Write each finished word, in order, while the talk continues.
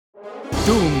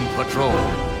Doom Patrol,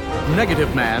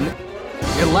 Negative Man,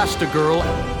 Elastigirl,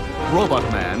 Robot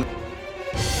Man.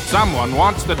 Someone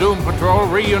wants the Doom Patrol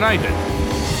reunited.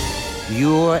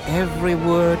 Your every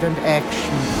word and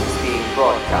action is being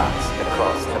broadcast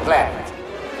across the planet.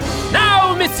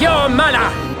 Now, Monsieur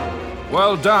Mana!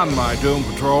 Well done, my Doom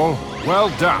Patrol. Well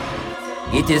done.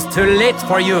 It is too late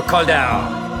for you,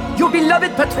 Calder. Your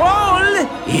beloved patrol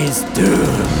is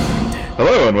doomed.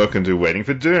 Hello and welcome to Waiting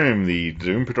for Doom, the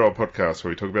Doom Patrol podcast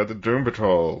where we talk about the Doom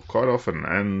Patrol quite often,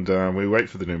 and we wait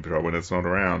for the Doom Patrol when it's not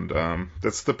around.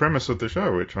 That's the premise of the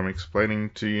show, which I'm explaining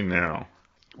to you now.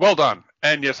 Well done.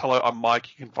 And yes, hello, I'm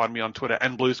Mike. You can find me on Twitter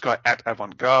and Blue Sky at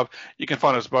AvantGarve. You can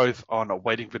find us both on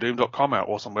waitingfordoom.com, our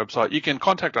awesome website. You can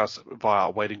contact us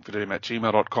via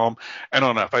waitingfordoom@gmail.com and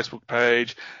on our Facebook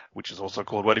page, which is also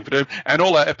called Waiting for Doom. And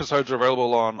all our episodes are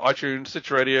available on iTunes,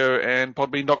 Stitcher Radio, and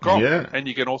podbean.com. Yeah. And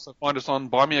you can also find us on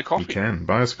Buy Me a Coffee. You can.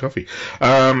 Buy us a coffee.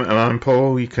 And I'm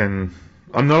Paul. I'm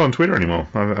not on Twitter anymore.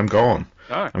 I'm gone.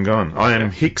 No. I'm gone. I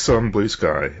am Hicks on Blue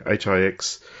Sky.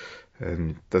 Hix.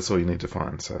 And that's all you need to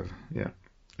find. So, yeah,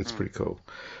 it's pretty cool.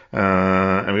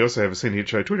 And we also have a Sentient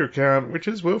Show Twitter account, which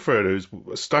is Wilfred, who's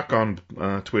stuck on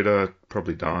Twitter,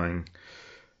 probably dying.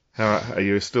 Are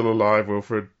you still alive,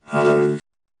 Wilfred? Hello,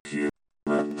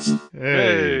 humans.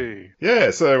 Hey.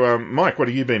 Yeah, so, Mike, what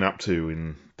have you been up to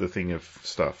in the thing of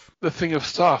stuff? The thing of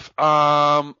stuff.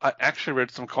 I actually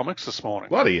read some comics this morning.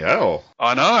 Bloody hell.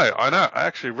 I know. I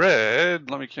actually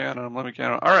read, let me count them.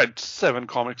 I read 7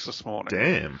 comics this morning.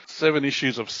 Damn. 7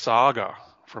 issues of Saga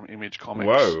from Image Comics.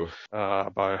 Whoa.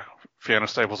 By Fiona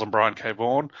Staples and Brian K.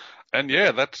 Vaughan. And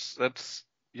yeah, that's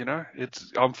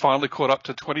I'm finally caught up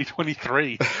to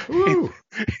 2023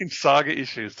 in Saga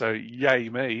issues, so yay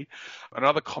me.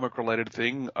 Another comic-related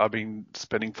thing I've been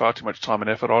spending far too much time and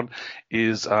effort on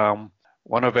is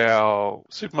one of our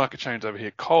supermarket chains over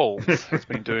here, Coles, has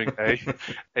been doing a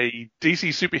DC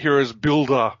Superheroes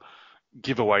Builder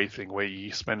giveaway thing where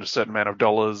you spend a certain amount of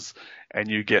dollars and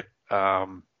you get a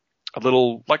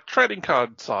little, like, trading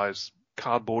card size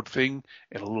cardboard thing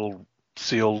in a little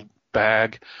sealed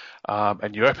bag,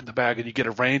 and you open the bag and you get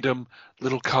a random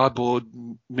little cardboard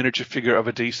miniature figure of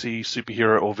a DC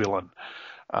superhero or villain.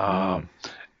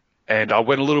 And I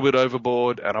went a little bit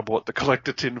overboard and I bought the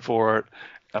collector tin for it,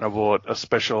 and I bought a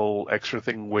special extra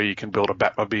thing where you can build a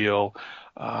Batmobile,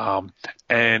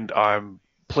 and I'm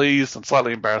pleased and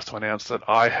slightly embarrassed to announce that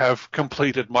I have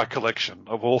completed my collection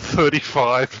of all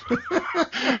 35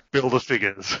 Builder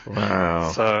figures.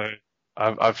 Wow. So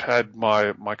I've had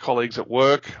my colleagues at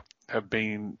work have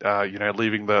been,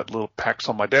 leaving the little packs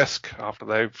on my desk after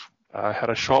they've had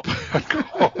a shop at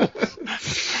Coles.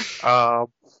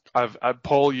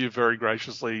 Paul, you very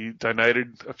graciously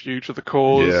donated a few to the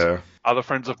cause. Yeah. Other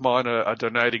friends of mine are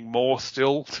donating more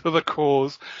still to the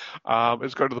cause.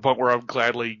 It's got to the point where I've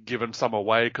gladly given some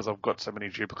away because I've got so many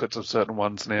duplicates of certain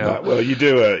ones now. Well, you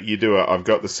do a I've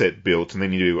got the set built, and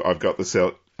then you do I've got the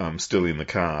set still in the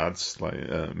cards,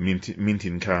 like mint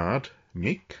in card.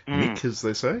 Mick, as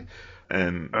they say.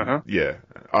 And, yeah,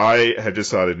 I have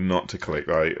decided not to collect.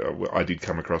 I did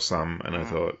come across some, and I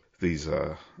thought, these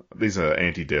are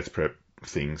anti-death prep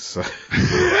things. So.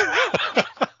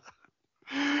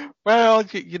 Well,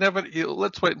 you never.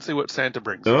 Let's wait and see what Santa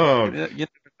brings. Oh. You never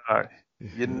know.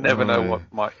 You never know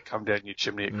what might come down your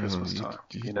chimney at Christmas time.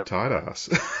 You tight ass.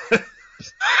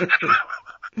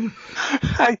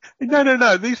 Hey,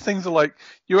 no. These things are like,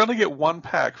 you only get one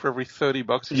pack for every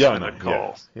 $30 you spend at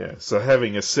Coles. Yeah. So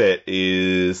having a set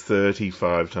is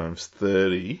 35 times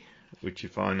 30, which,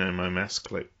 if I know my maths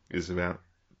correct, is about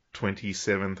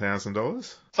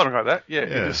 $27,000. Something like that. Yeah,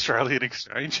 in Australian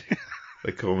exchange.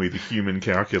 They call me the human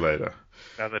calculator.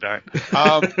 No, they don't.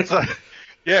 So,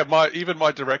 yeah,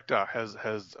 my director has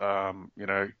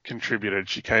contributed.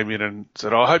 She came in and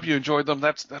said, "Oh, I hope you enjoyed them."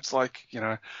 That's like,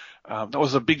 that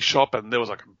was a big shop, and there was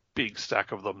like a big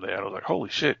stack of them there. And I was like,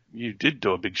 holy shit, you did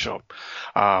do a big shop.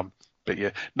 But yeah,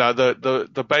 no,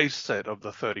 the base set of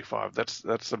the 35,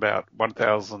 that's about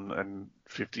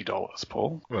 $1,050,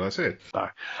 Paul. Well, that's it. No.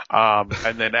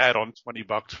 And then add on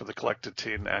 $20 for the collector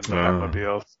tin and the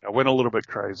Batmobile. I went a little bit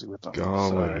crazy with them.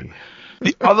 Golly. So.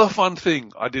 The other fun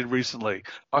thing I did recently,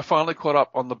 I finally caught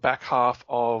up on the back half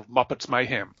of Muppets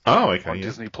Mayhem. Oh, okay. On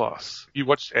Disney Plus. You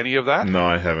watched any of that? No,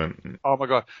 I haven't. Oh my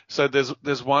god! So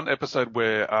there's one episode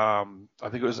where I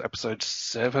think it was episode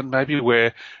 7 maybe,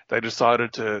 where they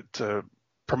decided to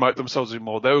promote themselves even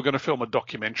more. They were going to film a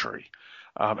documentary,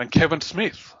 and Kevin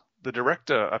Smith, the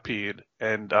director, appeared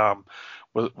and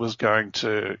was going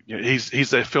to.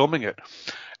 He's there filming it.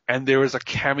 And there is a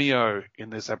cameo in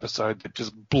this episode that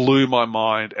just blew my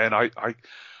mind, and I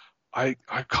I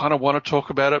kind of want to talk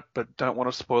about it, but don't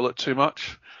want to spoil it too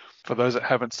much for those that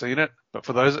haven't seen it. But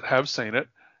for those that have seen it,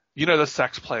 you know the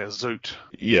sax player Zoot?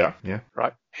 Yeah.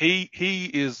 Right. He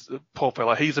is, poor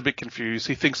fella, he's a bit confused.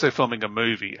 He thinks they're filming a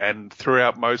movie, and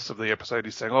throughout most of the episode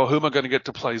he's saying, oh, who am I going to get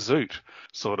to play Zoot?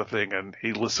 Sort of thing. And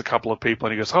he lists a couple of people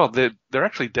and he goes, oh, they're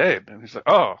actually dead. And he's like,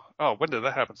 oh, when did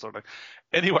that happen? Sort of thing.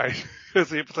 Anyway, as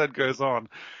the episode goes on,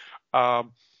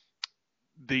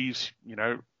 these,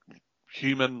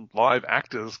 human live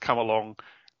actors come along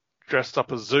dressed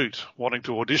up as Zoot, wanting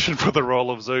to audition for the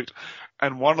role of Zoot.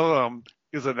 And one of them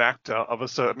is an actor of a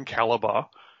certain caliber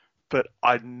that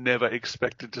I never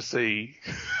expected to see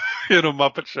in a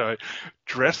Muppet show,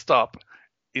 dressed up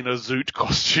in a Zoot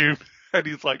costume. And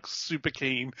he's like super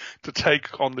keen to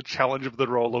take on the challenge of the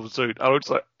role of Zoot. I was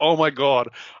like, oh my God,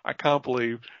 I can't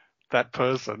believe that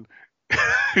person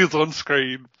is on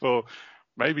screen for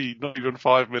maybe not even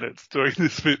 5 minutes doing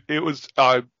this bit.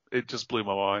 It just blew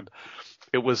my mind.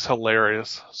 It was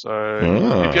hilarious. So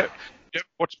if you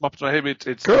watch Muppets Mayhem,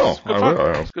 it's cool. It's good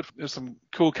fun. It's good. There's some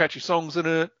cool, catchy songs in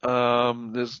it.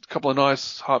 There's a couple of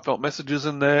nice, heartfelt messages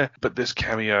in there. But this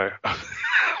cameo,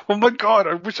 oh my God!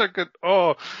 I wish I could.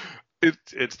 Oh,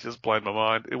 it's just blown my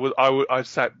mind. It was. I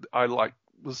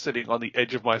was sitting on the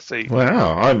edge of my seat.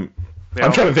 Wow, I'm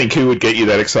trying to think who would get you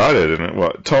that excited. And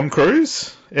what? Tom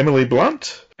Cruise, Emily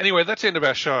Blunt. Anyway, that's the end of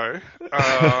our show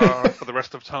for the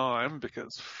rest of time,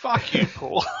 because fuck you,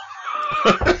 Paul.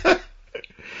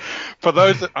 For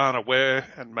those that aren't aware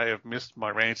and may have missed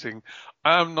my ranting,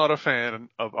 I'm not a fan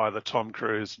of either Tom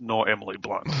Cruise nor Emily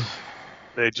Blunt.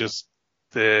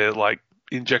 They're like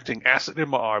injecting acid in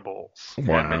my eyeballs for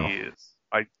many years.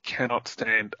 I cannot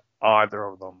stand either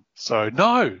of them. So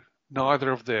no,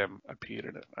 neither of them appeared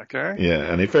in it, okay? Yeah,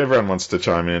 and if everyone wants to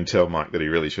chime in and tell Mike that he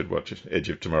really should watch Edge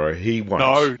of Tomorrow, he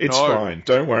won't. It's fine.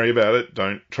 Don't worry about it.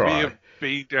 Don't try.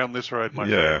 Be down this road, my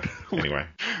friend. Yeah, anyway.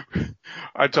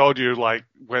 I told you, like,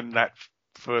 when that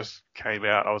first came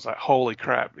out, I was like, holy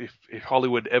crap, if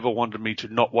Hollywood ever wanted me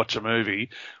to not watch a movie,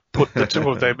 put the two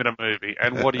of them in a movie,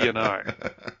 and what do you know?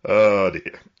 Oh,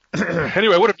 dear.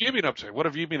 Anyway, what have you been up to? What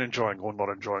have you been enjoying or not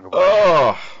enjoying?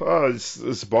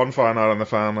 It's a bonfire night on the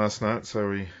farm last night, so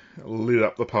we lit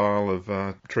up the pile of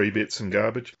tree bits and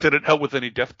garbage. Did it help with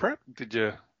any death prep? Did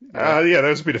you? Yeah, there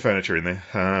was a bit of furniture in there.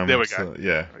 There we go. So,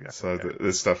 yeah, so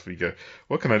there's stuff you go,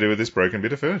 what can I do with this broken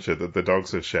bit of furniture that the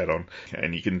dogs have shat on?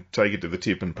 And you can take it to the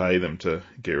tip and pay them to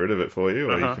get rid of it for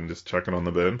you, or you can just chuck it on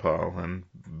the burn pile and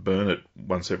burn it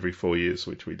once every 4 years,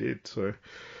 which we did. So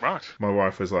right. My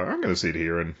wife was like, I'm going to sit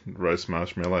here and roast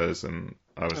marshmallows, and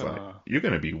I was like, you're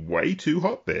going to be way too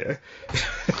hot there.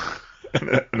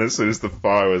 And as soon as the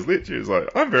fire was lit, she was like,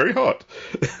 I'm very hot.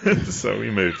 So we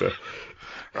moved her.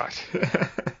 Right.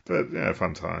 But, yeah,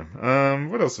 fun time.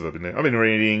 What else have I been doing? I've been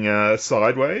reading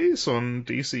Sideways on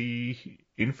DC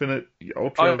Infinite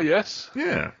Ultra. Oh, yes.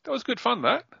 Yeah. That was good fun,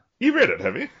 that. You read it,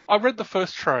 have you? I read the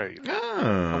first trade a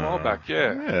while back,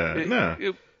 yeah.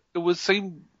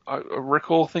 I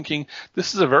recall thinking,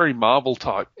 this is a very Marvel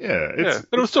type. Yeah.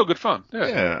 But it was still good fun.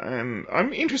 Yeah, and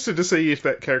I'm interested to see if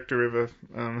that character ever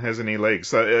has any legs.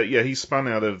 So, he spun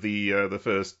out of the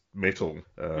first Metal,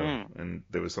 and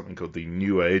there was something called the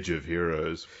New Age of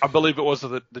Heroes. I believe it was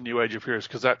the New Age of Heroes,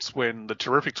 because that's when the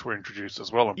Terrifics were introduced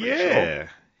as well, I'm pretty sure.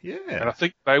 Yeah. And I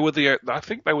think they were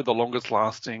the longest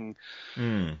lasting.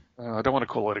 I don't want to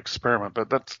call it experiment, but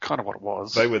that's kind of what it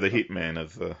was. They were the hitman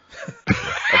of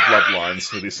Bloodlines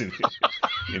for this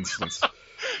instance.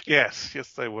 Yes,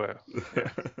 they were. Yeah.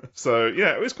 So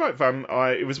it was quite fun.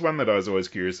 It was one that I was always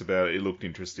curious about. It looked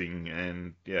interesting,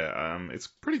 and it's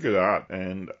pretty good art.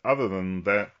 And other than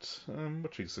that,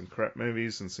 watching some crap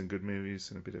movies and some good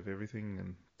movies and a bit of everything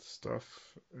and stuff.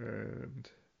 And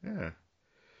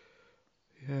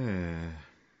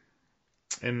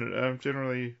and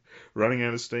generally running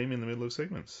out of steam in the middle of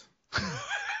segments.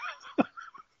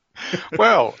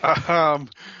 Well,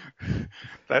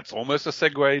 that's almost a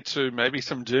segue to maybe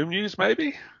some Doom news,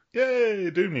 maybe?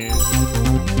 Yay, Doom news.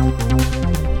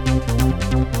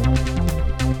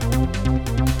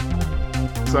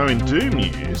 So in Doom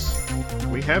news,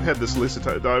 we have had the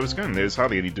solicitation. There's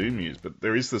hardly any Doom news, but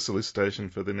there is the solicitation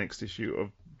for the next issue of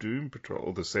Doom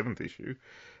Patrol, the 7th issue.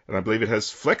 And I believe it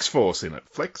has Flex Force in it.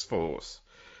 Flex Force.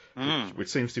 Which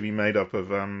seems to be made up of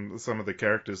some of the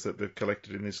characters that they've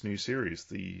collected in this new series.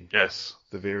 The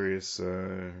various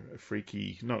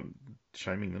freaky, not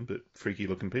shaming them, but freaky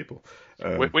looking people.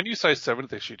 When you say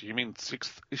 7th issue, do you mean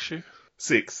 6th issue?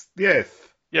 6th, yes.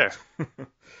 Yeah.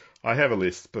 I have a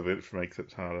list, but it makes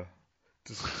it harder.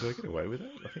 Did I get away with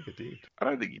it? I think I did. I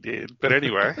don't think you did, but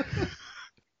anyway.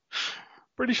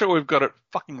 Pretty sure we've got it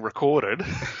fucking recorded.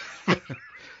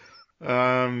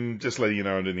 Just letting you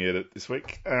know I'm doing the edit this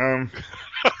week.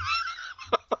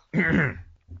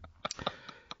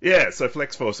 Yeah, so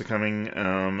Flex Force are coming,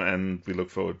 and we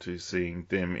look forward to seeing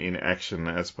them in action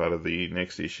as part of the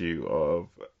next issue of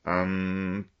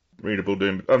Unstoppable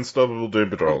Doom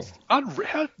Patrol.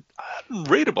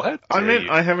 Unreadable?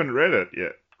 I haven't read it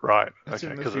yet. Right. It's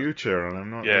okay, in the future, and I'm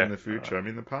not in the future. I'm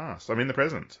in the past. I'm in the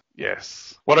present.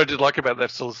 Yes. What I did like about that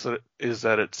solicit is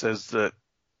that it says that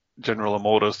General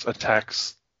Immortus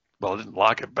attacks. Well, I didn't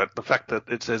like it, but the fact that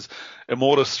it says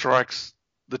Immortus strikes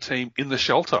the team in the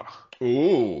shelter.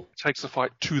 Ooh. Takes the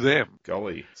fight to them.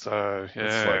 Golly. So, yeah.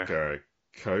 It's like a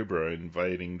Cobra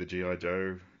invading the G.I.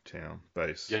 Joe town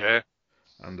base. Yeah.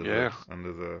 Under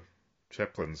the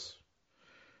chaplain's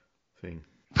thing.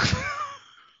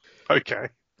 Okay.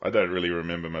 I don't really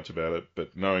remember much about it,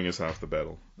 but knowing is half the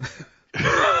battle.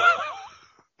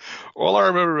 All I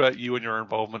remember about you and your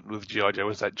involvement with G.I. Joe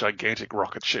is that gigantic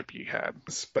rocket ship you had.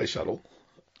 Space shuttle.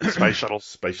 Space shuttle.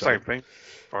 Space shuttle. Same thing.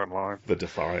 Fine line. The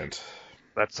Defiant.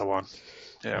 That's the one.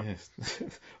 Yeah. Yes.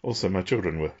 Also, my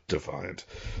children were defiant.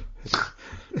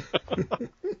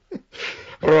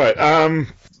 All right.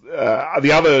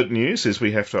 The other news is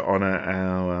we have to honour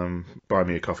our Buy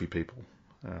Me a Coffee people,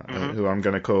 who I'm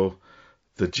going to call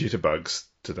the Jitterbugs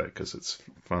today because it's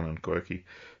fun and quirky.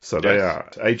 So they are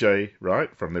AJ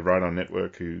Wright from the Right On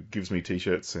Network, who gives me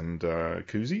T-shirts and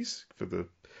koozies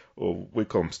or we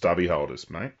call them stubby holders,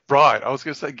 mate. Right. I was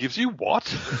going to say, gives you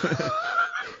what?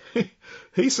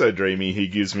 He's so dreamy, he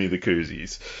gives me the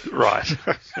koozies. Right.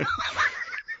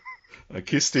 I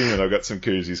kissed him and I've got some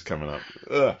koozies coming up.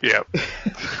 Ugh. Yep.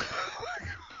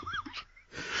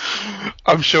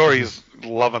 I'm sure he's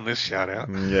loving this shout out.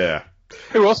 Yeah.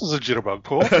 Who else is a jitterbug,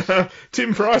 Paul?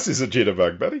 Tim Price is a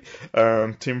jitterbug, buddy.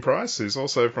 Tim Price is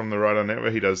also from the Right On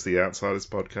Network. He does the Outsiders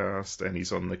podcast, and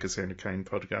he's on the Cassandra Cain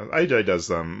podcast. AJ does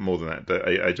more than that.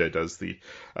 AJ does the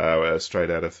Straight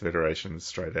Out of Federation,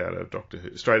 Straight Out of Doctor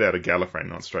Who, Straight Out of Gallifrey,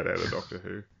 not Straight Out of Doctor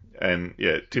Who. And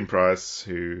yeah, Tim Price,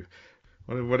 who,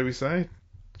 what do we say?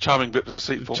 Charming but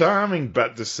deceitful. Charming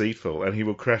but deceitful, and he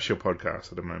will crash your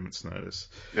podcast at a moment's notice.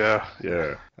 Yeah.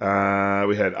 Yeah.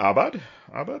 We had Arbud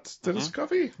did us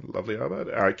coffee. Lovely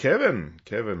Arbud.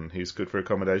 Kevin, he's good for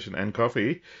accommodation and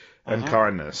coffee and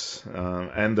kindness.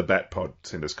 And the Bat Pod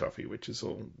sent us coffee, which is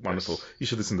all wonderful. Yes. You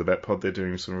should listen to the Bat Pod. They're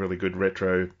doing some really good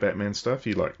retro Batman stuff.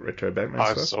 You like retro Batman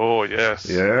stuff? I saw, yes.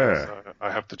 Yeah. Yes, I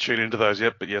have to tune into those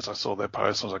yet, but yes, I saw their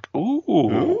post. I was like,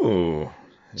 ooh.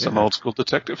 Yeah. Some old school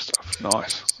detective stuff.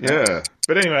 Nice. Yeah.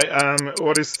 But anyway,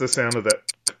 what is the sound of that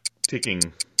ticking?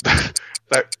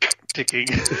 That ticking.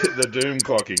 The doom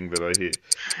clocking that I hear.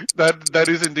 That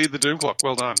is indeed the doom clock.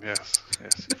 Well done. Yes.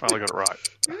 You finally got it right.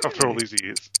 After all these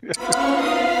years.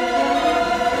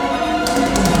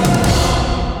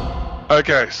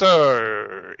 Okay,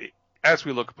 so as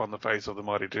we look upon the face of the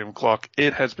mighty doom clock,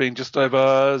 it has been just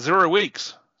over 0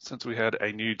 weeks since we had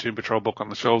a new Doom Patrol book on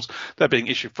the shelves, that being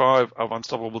issue 5 of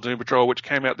Unstoppable Doom Patrol, which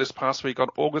came out this past week on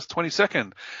August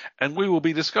 22nd. And we will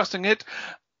be discussing it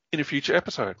in a future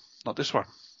episode, not this one.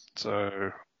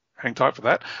 So hang tight for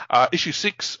that. Issue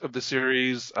 6 of the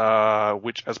series,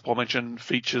 which, as Paul mentioned,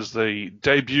 features the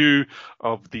debut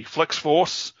of the Flex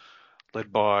Force,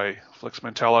 led by Flex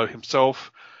Mentallo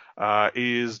himself,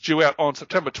 is due out on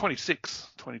September 26th,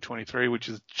 2023, which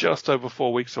is just over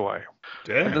 4 weeks away.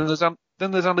 Damn. And then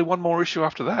there's only one more issue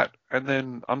after that, and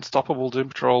then Unstoppable Doom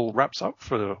Patrol wraps up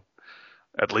for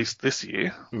at least this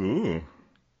year. Ooh.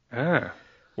 Yeah.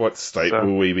 What state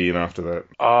will we be in after that?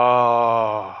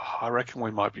 I reckon we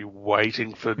might be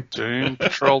waiting for Doom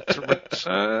Patrol to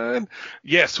return.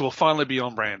 Yes, we'll finally be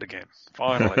on brand again.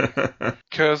 Finally.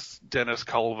 Curse Dennis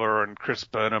Culver and Chris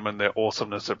Burnham and their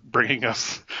awesomeness at bringing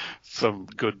us some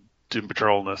good Doom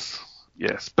Patrolness.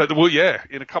 Yes. But, well, yeah,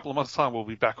 in a couple of months' time, we'll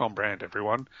be back on brand,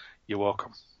 everyone. You're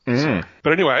welcome. So,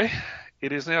 but anyway,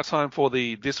 it is now time for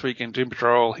the This Week in Doom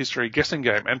Patrol History guessing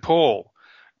game. And, Paul,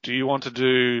 do you want to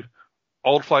do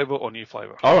old flavour or new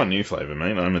flavour? I want new flavour,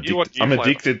 mate. I'm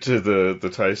addicted to the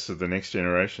taste of the next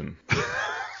generation.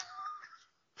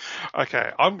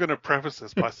 Okay, I'm going to preface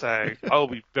this by saying I'll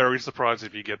be very surprised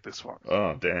if you get this one.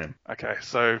 Oh, damn. Okay,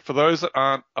 so for those that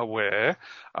aren't aware,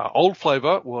 Old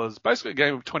Flavour was basically a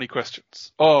game of 20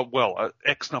 questions. Oh, well,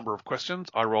 X number of questions.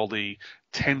 I roll the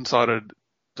 10-sided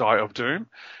die of doom,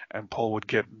 and Paul would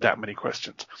get that many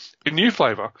questions. In New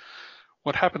Flavour,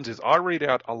 what happens is I read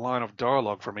out a line of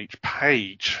dialogue from each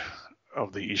page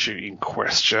of the issue in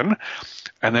question,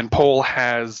 and then Paul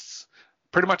has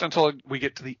pretty much until we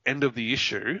get to the end of the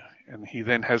issue, and he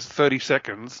then has 30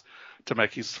 seconds to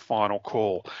make his final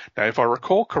call. Now, if I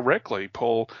recall correctly,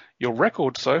 Paul, your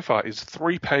record so far is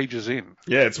 3 pages in.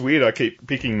 Yeah, it's weird. I keep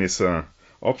picking this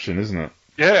option, isn't it?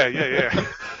 Yeah.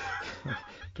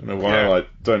 Don't know why I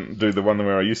don't do the one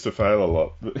where I used to fail a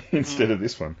lot instead of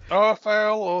this one. Oh,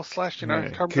 fail or slash,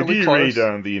 come Could really you close.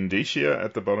 read the indicia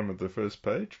at the bottom of the first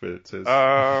page where it says...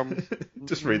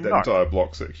 just read that entire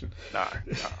block section. No,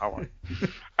 I won't.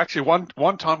 Actually,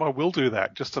 one time I will do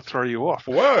that, just to throw you off.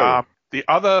 Whoa! The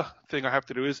other thing I have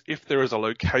to do is, if there is a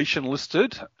location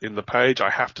listed in the page, I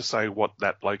have to say what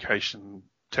that location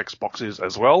text box is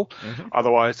as well. Mm-hmm.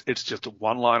 Otherwise, it's just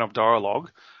one line of dialogue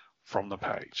from the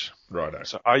page. Righto.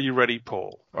 So are you ready,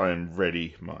 Paul? I am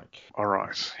ready, Mike. All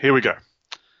right, here we go.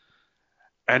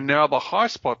 And now the high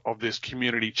spot of this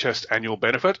community chest annual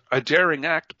benefit, a daring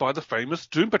act by the famous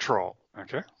Doom Patrol.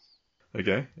 Okay,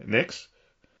 next.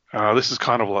 This is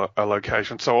kind of a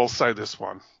location, so I'll say this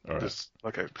one. All right.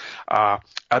 Okay.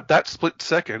 At that split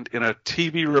second, in a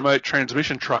TV remote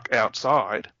transmission truck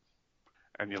outside,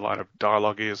 and your line of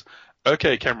dialogue is,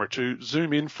 "Okay, camera 2,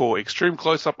 zoom in for extreme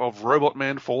close-up of Robot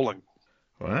Man falling."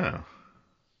 Wow.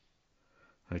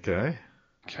 Okay,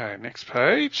 next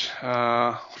page.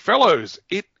 Fellows,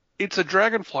 it's a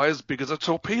dragonfly as big as a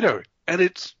torpedo, and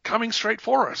it's coming straight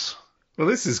for us. Well,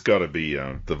 this has got to be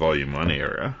the Volume 1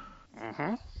 area.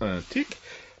 Mm-hmm. Tick.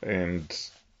 And,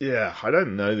 yeah, I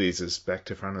don't know these as back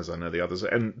to front as I know the others.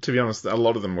 And, to be honest, a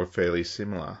lot of them were fairly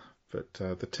similar. But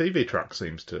the TV truck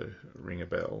seems to ring a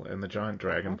bell, and the giant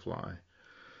dragonfly.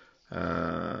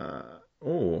 Yeah.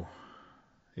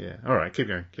 All right, keep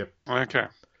going. Yep. Okay.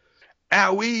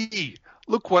 Owie!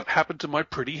 Look what happened to my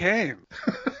pretty hand.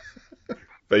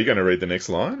 Are you going to read the next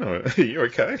line, or are you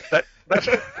okay? That's...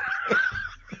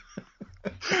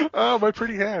 Oh, my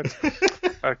pretty hand.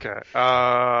 Okay.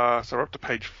 So we're up to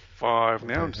page 5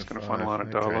 now. I'm just going to find a line of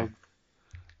dialogue.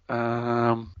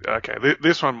 Okay,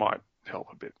 this one might help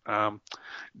a bit.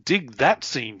 Dig that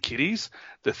scene, kiddies.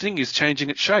 The thing is changing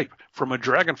its shape from a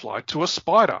dragonfly to a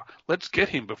spider. Let's get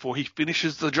him before he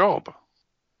finishes the job.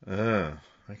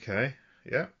 Okay.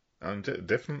 Yeah, I'm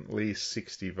definitely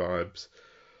 60 vibes.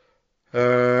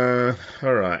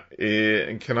 All right.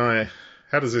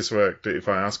 How does this work? If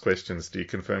I ask questions, do you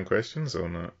confirm questions or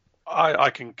not?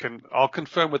 I'll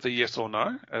confirm with a yes or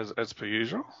no, as per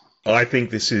usual. I think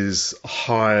this is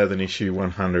higher than issue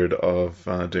 100 of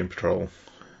Doom Patrol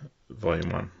Volume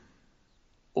 1.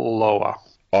 Lower.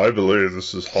 I believe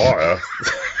this is higher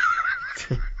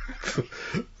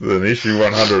than issue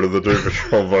 100 of the Doom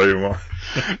Patrol Volume 1.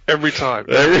 Every time.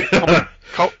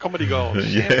 Comedy gold.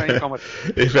 Yeah. Comedy.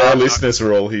 If our listeners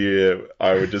were all here,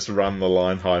 I would just run the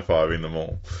line high-fiving them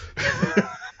all.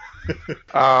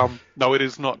 No, it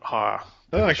is not higher.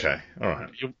 Oh, okay, all right.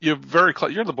 You're very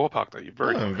close. You're in the ballpark, though. You're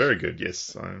very close. Very good,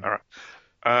 yes. All right.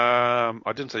 I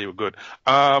didn't say you were good.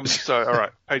 So, all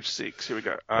right, page 6. Here we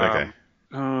go. Okay.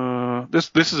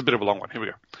 This is a bit of a long one. Here we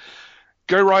go.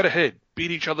 Go right ahead.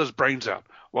 Beat each other's brains out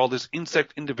while this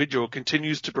insect individual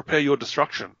continues to prepare your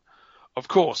destruction. Of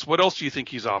course, what else do you think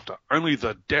he's after? Only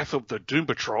the death of the Doom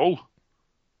Patrol?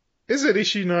 Is it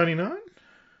issue 99?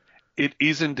 It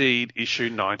is indeed issue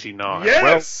 99.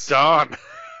 Yes! Well done.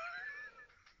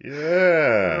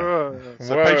 Yeah.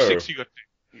 So Whoa. page 6 you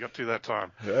got to that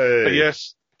time. Hey. But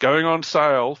yes, going on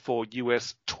sale for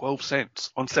US 12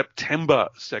 cents on September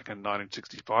 2nd,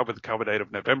 1965, with the cover date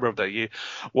of November of that year,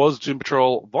 was Doom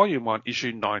Patrol Volume 1,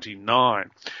 issue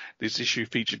 99. This issue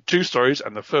featured 2 stories,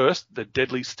 and the first, The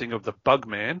Deadly Sting of the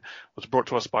Bugman, was brought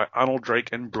to us by Arnold Drake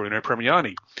and Bruno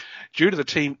Premiani. Due to the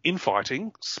team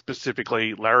infighting,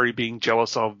 specifically Larry being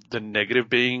jealous of the negative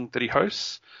being that he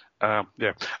hosts,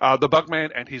 the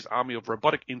Bugman and his army of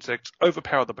robotic insects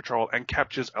overpower the patrol and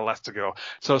captures Elastigirl.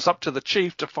 So it's up to the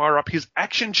chief to fire up his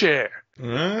action chair.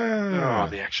 Oh,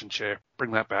 the action chair.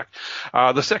 Bring that back.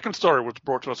 The second story was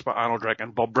brought to us by Arnold Drake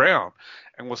and Bob Brown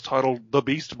and was titled The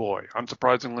Beast Boy.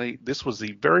 Unsurprisingly, this was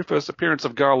the very first appearance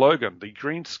of Gar Logan, the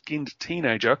green-skinned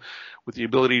teenager with the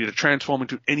ability to transform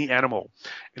into any animal.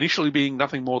 Initially being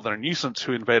nothing more than a nuisance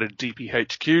who invaded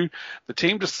DPHQ, the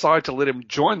team decided to let him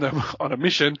join them on a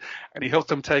mission, and he helped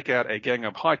them take out a gang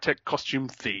of high-tech costume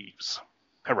thieves.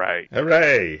 Hooray.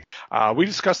 Hooray. We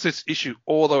discussed this issue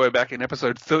all the way back in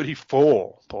episode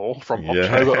 34, Paul, from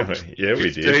October of 2015. Yeah,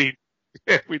 we did.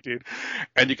 Yeah, we did.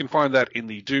 And you can find that in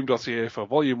the Doom dossier for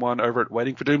Volume 1 over at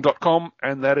waitingfordoom.com,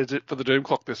 and that is it for the Doom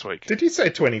Clock this week. Did you say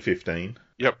 2015?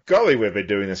 Yep. Golly, we've been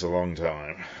doing this a long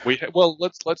time. Well,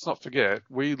 let's not forget,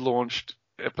 we launched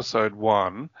episode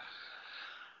 1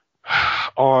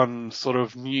 on sort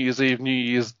of New Year's Eve, New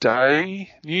Year's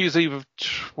Day, New Year's Eve of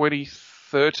 2013.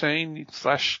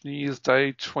 13/New Year's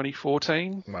Day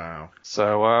 2014. Wow.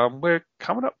 So we're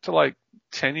coming up to like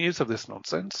 10 years of this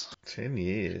nonsense. 10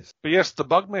 years. But yes, the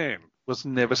Bugman was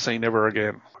never seen ever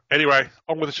again. Anyway,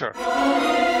 on with the show.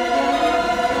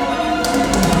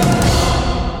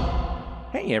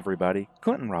 Hey everybody,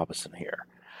 Clinton Robinson here.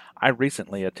 I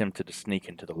recently attempted to sneak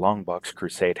into the Longbox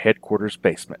Crusade headquarters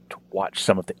basement to watch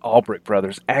some of the Albrecht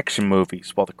Brothers action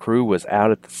movies while the crew was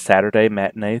out at the Saturday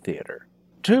matinee theater.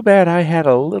 Too bad I had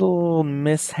a little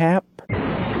mishap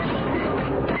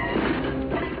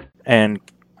and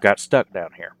got stuck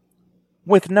down here,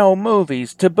 with no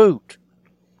movies to boot.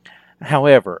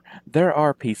 However, there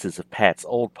are pieces of Pat's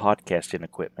old podcasting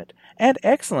equipment and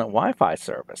excellent Wi-Fi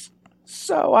service,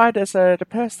 so I decided to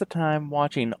pass the time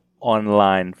watching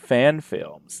online fan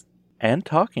films and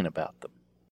talking about them.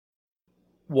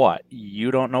 What, you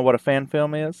don't know what a fan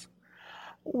film is?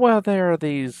 Well, there are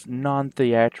these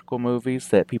non-theatrical movies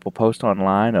that people post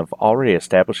online of already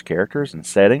established characters and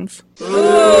settings.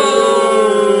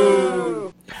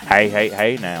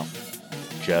 Hey now.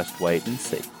 Just wait and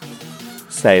see.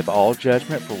 Save all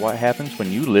judgment for what happens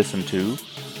when you listen to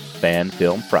Fan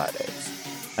Film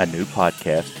Fridays, a new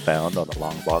podcast found on the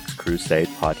Longbox Crusade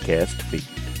podcast feed.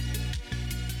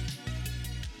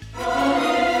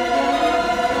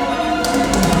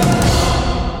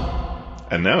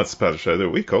 And now it's the part of the show that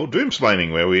we call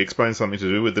Doomsplaining, where we explain something to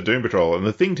do with the Doom Patrol. And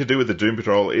the thing to do with the Doom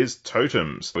Patrol is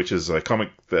Totems, which is a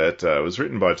comic that was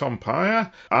written by Tom Peyer,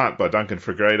 art by Duncan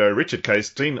Fegredo, Richard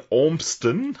Case, Dean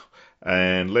Ormston,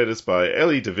 and letters by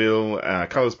Ellie Ville,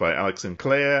 colours by Alex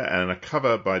Sinclair, and a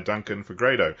cover by Duncan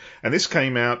Fegredo. And this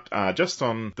came out just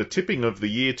on the tipping of the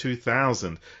year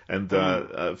 2000. And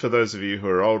for those of you who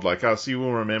are old like us, you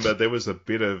will remember there was a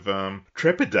bit of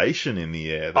trepidation in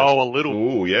the air. A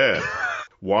little. Oh, yeah.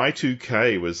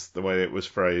 Y2K was the way it was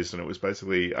phrased, and it was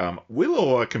basically, will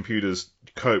all our computers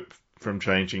cope from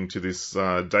changing to this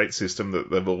date system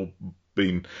that they've all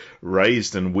been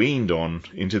raised and weaned on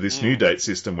into this new date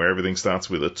system where everything starts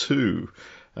with a 2.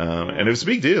 And it was a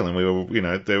big deal, and we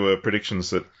were, there were predictions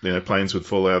that, planes would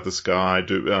fall out of the sky,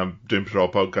 Doom Patrol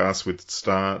podcasts would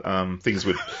start, things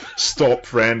would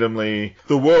stop randomly.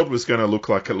 The world was going to look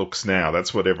like it looks now.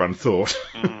 That's what everyone thought.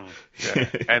 Yeah.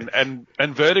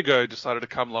 And Vertigo decided to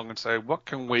come along and say, what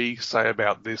can we say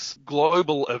about this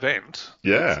global event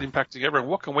that's impacting everyone?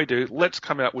 What can we do? Let's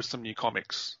come out with some new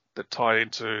comics that tie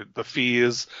into the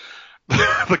fears,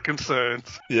 the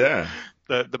concerns,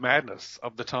 the madness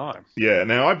of the time. Yeah,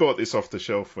 now I bought this off the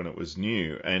shelf when it was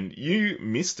new, and you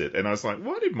missed it, and I was like,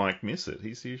 why did Mike miss it?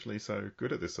 He's usually so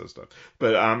good at this sort of stuff.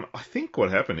 But I think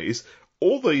what happened is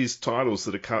all these titles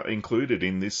that are included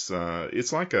in this,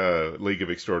 it's like a League of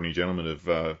Extraordinary Gentlemen of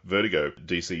Vertigo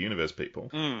DC Universe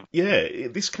people. Yeah,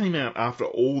 this came out after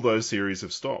all those series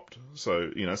have stopped.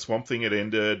 So, Swamp Thing had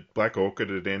ended, Black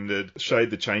Orchid had ended, Shade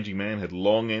the Changing Man had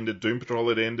long ended, Doom Patrol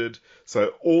had ended.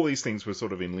 So all these things were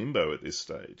sort of in limbo at this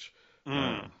stage,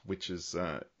 which is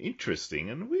interesting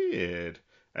and weird.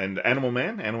 And Animal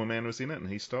Man was in it, and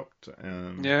he stopped.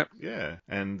 Yeah.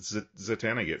 And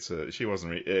Zatanna gets she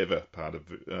wasn't ever part of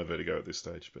Vertigo at this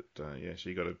stage, but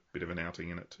she got a bit of an outing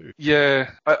in it too.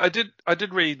 Yeah, I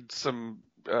did read some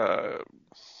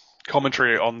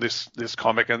commentary on this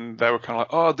comic, and they were kind of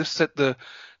like, oh, this set the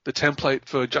template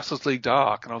for Justice League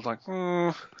Dark, and I was like,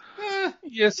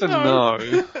 yes and no.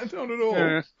 Not at all.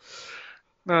 Yeah.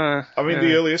 No. I mean,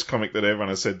 the earliest comic that everyone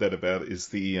has said that about is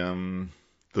the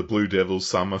Blue Devil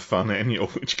Summer Fun Annual,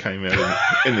 which came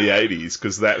out in the 80s,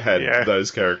 because that had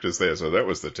those characters there, so that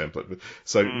was the template.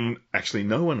 So actually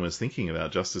no one was thinking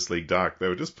about Justice League Dark. They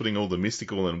were just putting all the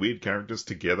mystical and weird characters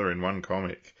together in one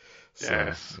comic.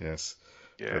 So, yes.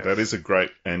 But that is a great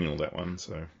annual, that one.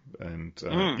 So,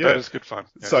 that is good fun.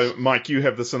 Yes. So, Mike, you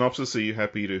have the synopsis. Are you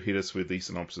happy to hit us with the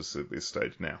synopsis at this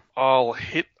stage now? I'll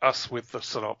hit us with the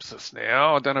synopsis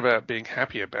now. I don't know about being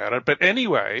happy about it. But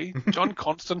anyway, John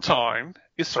Constantine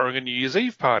is throwing a New Year's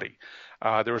Eve party.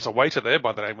 There is a waiter there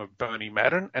by the name of Bernie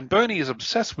Madden, and Bernie is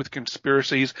obsessed with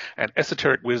conspiracies and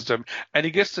esoteric wisdom, and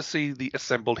he gets to see the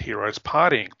assembled heroes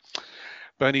partying.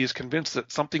 Bernie is convinced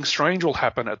that something strange will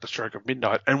happen at the stroke of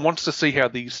midnight and wants to see how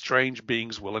these strange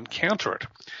beings will encounter it.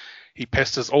 He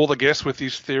pesters all the guests with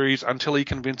his theories until he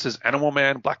convinces Animal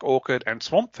Man, Black Orchid, and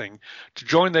Swamp Thing to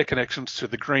join their connections to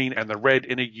the green and the red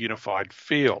in a unified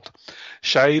field.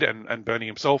 Shade and Bernie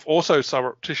himself also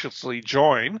surreptitiously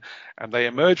join, and they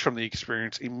emerge from the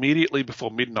experience immediately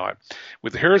before midnight,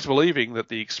 with the heroes believing that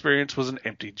the experience was an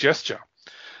empty gesture.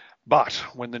 But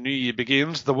when the new year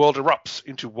begins, the world erupts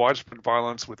into widespread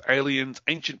violence with aliens,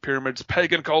 ancient pyramids,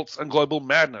 pagan cults, and global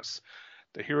madness.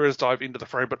 The heroes dive into the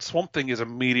fray, but Swamp Thing is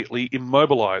immediately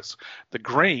immobilized. The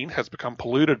Green has become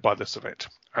polluted by this event.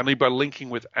 Only by linking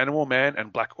with Animal Man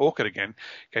and Black Orchid again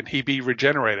can he be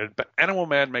regenerated, but Animal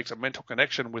Man makes a mental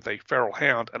connection with a feral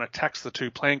hound and attacks the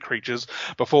two plant creatures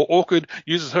before Orchid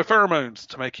uses her pheromones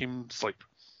to make him sleep.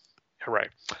 Hooray.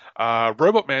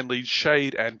 Robot Man leads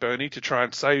Shade and Bernie to try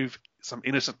and save some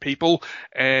innocent people,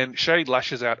 and Shade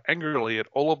lashes out angrily at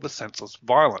all of the senseless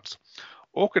violence.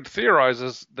 Orchid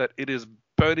theorizes that it is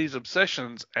Bernie's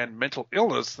obsessions and mental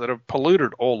illness that have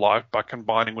polluted all life by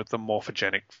combining with the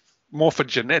morphogenetic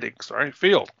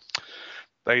field.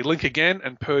 They link again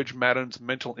and purge Madden's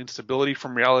mental instability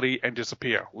from reality and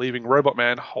disappear, leaving Robot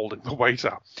Man holding the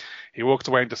waiter. He walks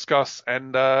away in disgust,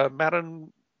 and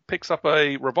Madden picks up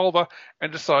a revolver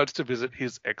and decides to visit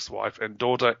his ex-wife and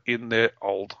daughter in their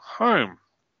old home.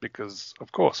 Because,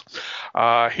 of course.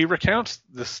 He recounts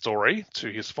this story to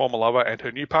his former lover and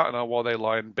her new partner while they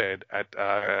lie in bed at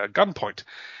gunpoint.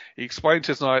 He explains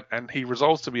his night, and he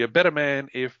resolves to be a better man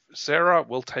if Sarah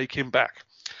will take him back.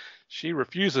 She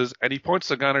refuses, and he points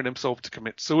the gun at himself to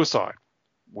commit suicide.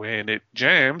 When it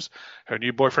jams, her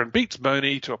new boyfriend beats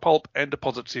Bernie to a pulp and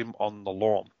deposits him on the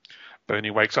lawn.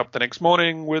 Bernie wakes up the next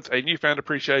morning with a newfound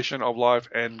appreciation of life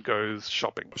and goes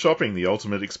shopping. Shopping, the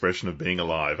ultimate expression of being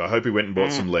alive. I hope he went and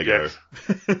bought some Lego.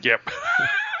 Yes. Yep.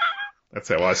 That's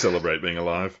how I celebrate being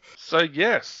alive. So,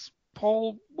 yes.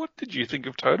 Paul, what did you think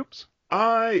of Totems?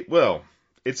 Well,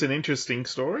 it's an interesting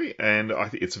story, and I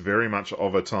think it's very much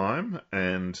of a time,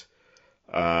 and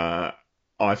I,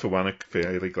 for one, am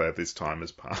fairly glad this time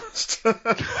has passed.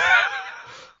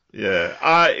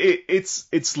 Yeah,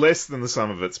 it's less than the sum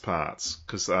of its parts,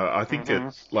 because I think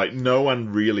no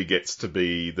one really gets to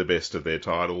be the best of their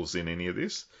titles in any of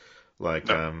this.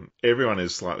 Everyone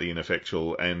is slightly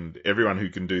ineffectual, and everyone who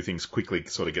can do things quickly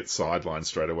sort of gets sidelined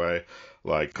straight away.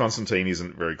 Like, Constantine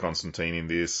isn't very Constantine in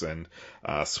this, and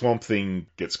Swamp Thing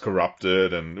gets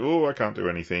corrupted, and, I can't do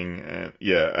anything,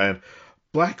 and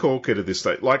Black Orchid at this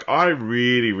stage, I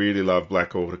really, really love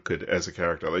Black Orchid as a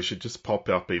character. They should just pop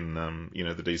up in, the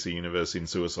DC Universe in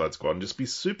Suicide Squad and just be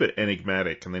super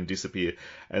enigmatic and then disappear.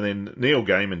 And then Neil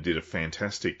Gaiman did a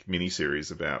fantastic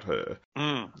miniseries about her,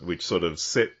 which sort of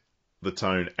set the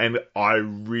tone. And I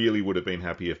really would have been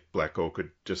happy if Black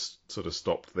Orchid just sort of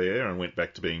stopped there and went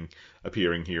back to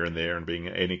appearing here and there and being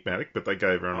enigmatic. But they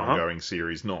gave her an ongoing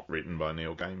series not written by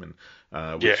Neil Gaiman,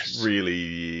 which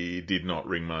really did not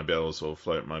ring my bells or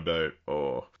float my boat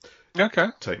or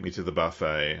take me to the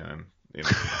buffet. And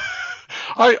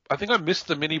I think I missed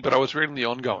the mini, but I was reading the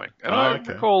ongoing, and I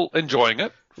recall enjoying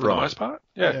it for the most part.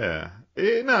 Yeah.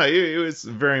 It was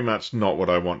very much not what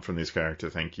I want from this character.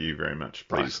 Thank you very much,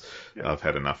 please. Right. Yeah. I've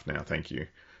had enough now. Thank you.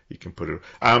 You can put it.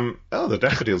 The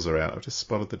daffodils are out. I've just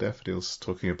spotted the daffodils.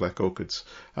 Talking of black orchids.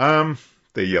 They're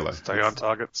yellow. Stay on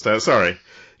target. Sorry.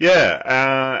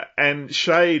 Yeah. And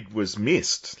Shade was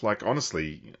missed.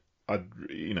 Honestly,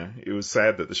 it was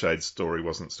sad that the Shade story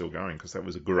wasn't still going, because that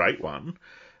was a great one.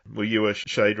 Were you a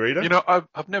Shade reader?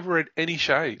 I've never read any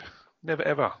Shade. Never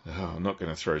ever. Oh, I'm not going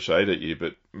to throw shade at you,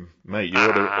 but mate, you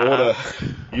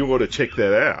ought to check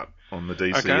that out on the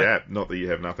DC app. Not that you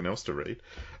have nothing else to read.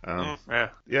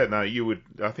 You would.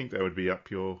 I think that would be up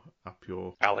your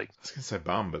alley. I was going to say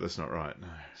bum, but that's not right.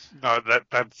 No,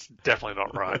 that's definitely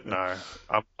not right. No,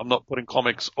 I'm not putting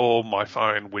comics or my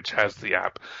phone, which has the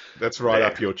app. That's right there.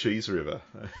 Up your cheese river.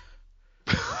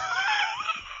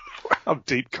 Wow,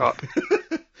 deep cut.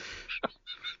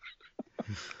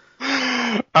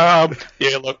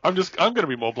 Look, I'm going to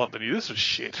be more blunt than you. This was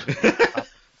shit.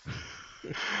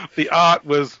 The art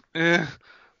was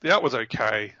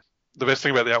okay. The best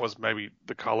thing about the art was maybe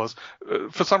the colors.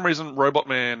 For some reason, Robot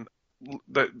Man,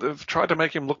 they've tried to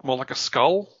make him look more like a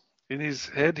skull in his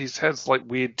head. He has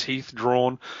weird teeth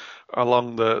drawn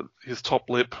along his top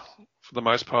lip for the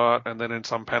most part, and then in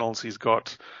some panels he's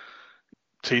got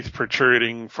teeth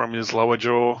protruding from his lower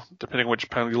jaw, depending on which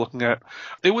panel you're looking at.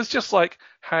 It was just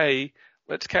hey,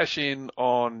 let's cash in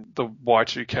on the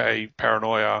Y2K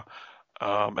paranoia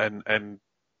and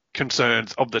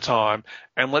concerns of the time,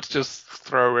 and let's just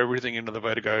throw everything into the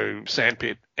Vertigo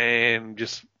sandpit and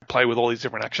just play with all these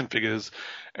different action figures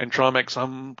and try and make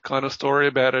some kind of story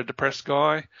about a depressed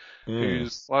guy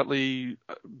who's slightly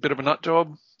a bit of a nut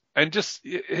job. And just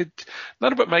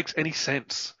none of it makes any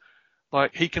sense.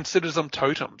 He considers them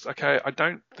totems. Okay, I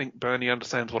don't think Bernie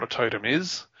understands what a totem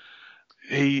is.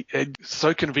 He had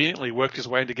so conveniently worked his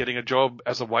way into getting a job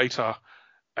as a waiter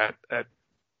at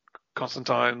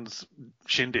Constantine's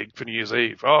shindig for New Year's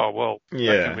Eve. Oh, well,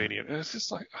 that's convenient. It's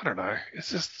just I don't know. It's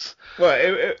just...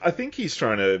 Well, I think he's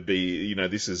trying to be,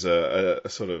 this is a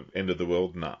sort of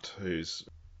end-of-the-world nut who's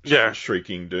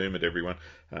shrieking doom at everyone.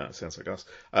 Sounds like us.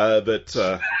 But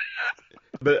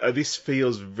this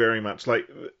feels very much like,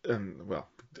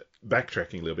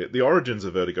 backtracking a little bit, the origins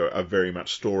of Vertigo are very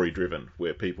much story-driven,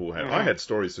 where people have, I had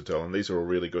stories to tell, and these are all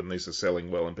really good, and these are selling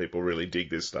well, and people really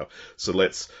dig this stuff, so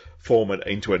let's form it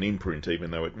into an imprint, even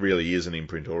though it really is an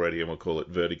imprint already, and we'll call it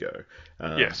Vertigo.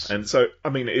 Yes. And so, I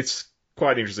mean, it's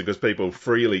quite interesting because people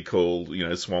freely called,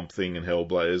 Swamp Thing and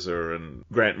Hellblazer and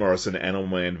Grant Morrison Animal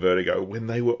Man Vertigo when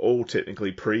they were all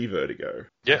technically pre-Vertigo.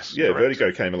 Yes. Yeah, correct.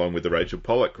 Vertigo came along with the Rachel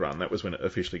Pollack run. That was when it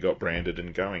officially got branded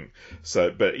and going.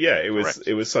 So, but yeah, it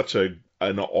was such an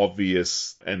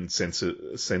obvious and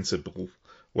sensible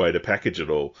way to package it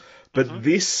all. But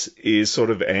this is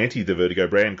sort of anti the Vertigo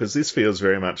brand, because this feels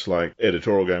very much like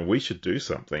editorial going, we should do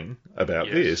something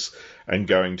about this, and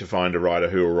going to find a writer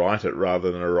who will write it,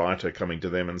 rather than a writer coming to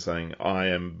them and saying, I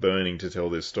am burning to tell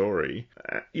this story.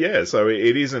 So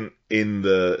it isn't in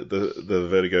the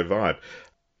Vertigo vibe.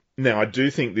 Now, I do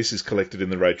think this is collected in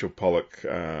the Rachel Pollack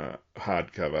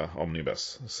hardcover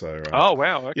omnibus. So, oh,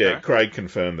 wow. Okay. Yeah, Craig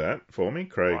confirmed that for me.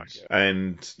 Craig. Nice.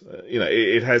 And,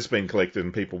 it has been collected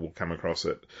and people will come across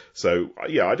it. So,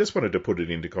 yeah, I just wanted to put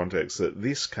it into context that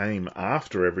this came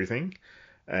after everything.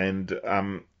 And,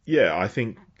 I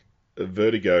think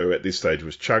Vertigo at this stage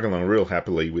was chugging along real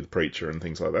happily with Preacher and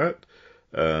things like that.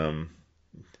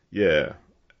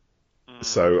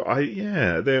 So,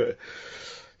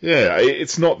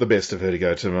 it's not the best of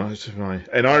Vertigo to my.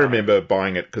 And I remember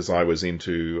buying it because I was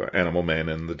into Animal Man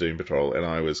and the Doom Patrol, and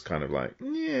I was kind of like,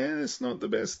 it's not the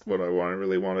best what I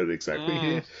really wanted exactly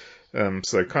here.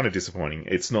 So kind of disappointing.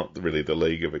 It's not really the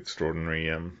League of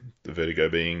Extraordinary, the Vertigo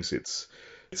beings. It's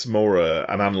more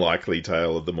an unlikely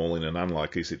tale of them all in an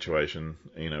unlikely situation,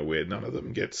 where none of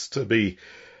them gets to be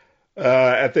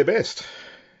at their best.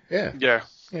 Yeah.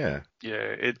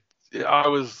 I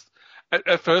was.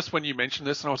 At first, when you mentioned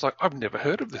this, and I was like, I've never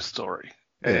heard of this story.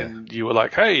 And you were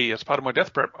like, hey, as part of my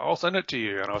death prep, I'll send it to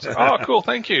you. And I was like, oh, cool,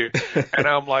 thank you. And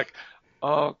I'm like,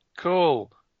 oh, cool,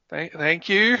 thank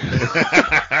you. Because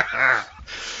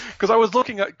I was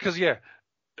looking at,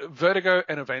 Vertigo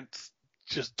and events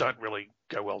just don't really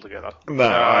go well together.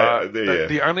 No,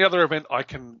 the only other event I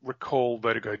can recall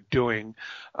Vertigo doing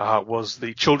was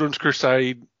the Children's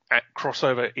Crusade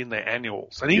crossover in their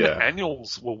annuals, and even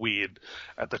annuals were weird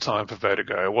at the time for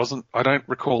Vertigo. I don't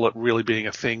recall it really being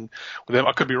a thing with them.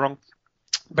 I could be wrong,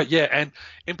 but and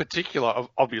in particular,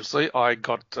 obviously, I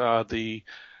got the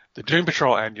Doom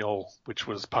Patrol annual, which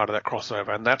was part of that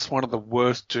crossover, and that's one of the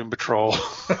worst Doom Patrol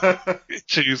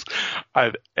issues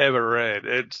I've ever read.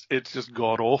 It's just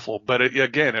god awful. But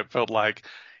it felt like,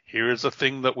 here is a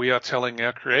thing that we are telling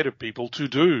our creative people to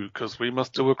do because we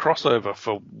must do a crossover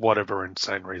for whatever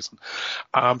insane reason.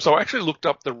 So I actually looked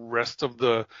up the rest of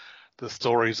the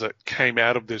stories that came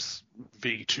out of this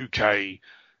V2K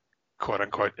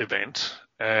quote-unquote event.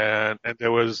 And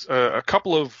there was a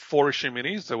couple of 4-issue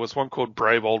minis. There was one called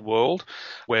Brave Old World,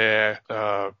 where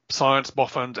science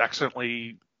boffins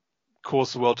accidentally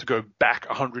caused the world to go back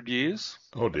 100 years.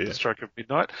 Oh dear. At the stroke of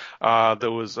midnight.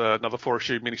 There was another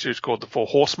 4-issue miniseries called The Four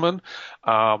Horsemen,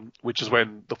 which is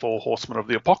when the 4 Horsemen of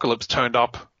the Apocalypse turned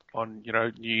up on,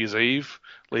 New Year's Eve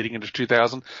leading into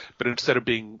 2000. But instead of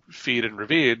being feared and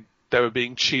revered, they were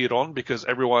being cheered on because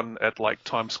everyone at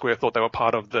Times Square thought they were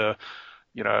part of the,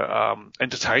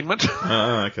 entertainment.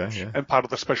 Okay, yeah. And part of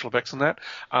the special effects in that.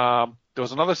 There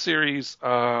was another series,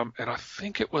 and I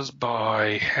think it was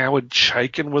by Howard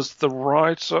Chaykin was the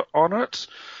writer on it,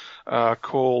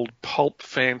 called Pulp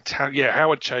Fantastic. Yeah,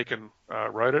 Howard Chaykin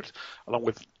wrote it, along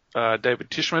with David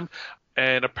Tishman.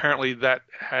 And apparently that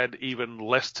had even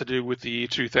less to do with the year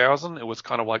 2000. It was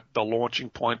kind of like the launching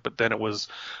point, but then it was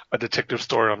a detective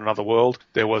story on another world.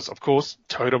 There was, of course,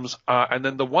 Totems. And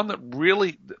then the one that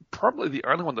really, probably the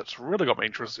only one that's really got my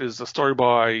interest is a story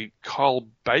by Kyle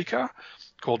Baker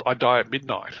called I Die at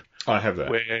Midnight. I have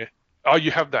that. Oh,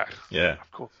 you have that? Yeah.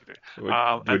 Of course you do.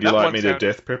 Would you like me to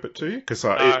death prep it to you? Because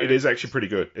it is actually pretty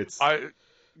good.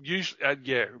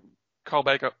 Kyle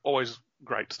Baker, always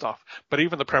great stuff. But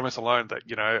even the premise alone that,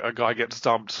 a guy gets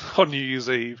dumped on New Year's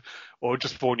Eve or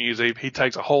just before New Year's Eve, he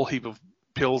takes a whole heap of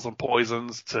pills and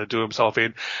poisons to do himself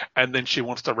in, and then she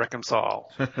wants to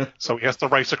reconcile. So he has to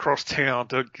race across town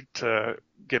to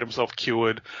get himself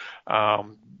cured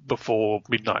before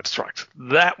midnight strikes.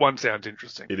 That one sounds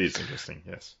interesting. It is interesting,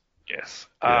 yes. Yes.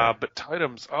 Yeah. But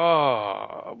Totems,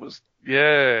 I was,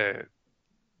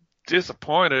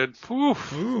 disappointed.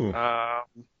 Ooh.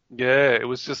 It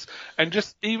was just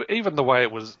even the way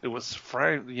it was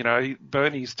framed,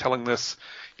 Bernie's telling this,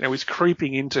 he's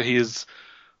creeping into his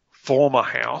former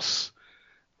house,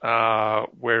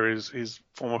 where his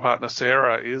former partner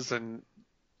Sarah is, and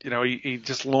he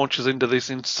just launches into this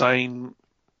insane,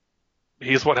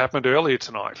 here's what happened earlier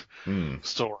tonight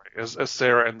story, as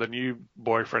Sarah and the new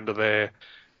boyfriend are there.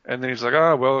 And then he's like,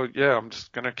 oh, well, yeah, I'm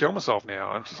just going to kill myself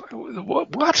now. I'm just like,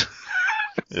 what?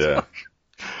 Yeah.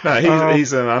 No,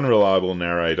 he's an unreliable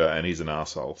narrator, and he's an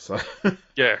arsehole. So.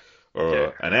 Yeah.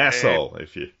 Or an asshole,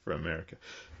 if you're from America.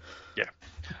 Yeah.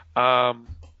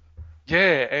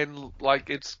 And,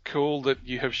 like, it's cool that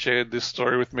you have shared this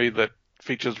story with me that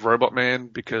features Robot Man,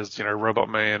 because, Robot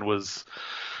Man was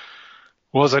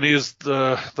and is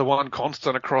the one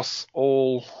constant across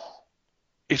all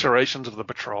iterations of the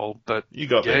Patrol. But you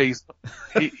got there.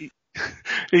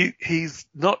 He's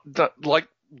not like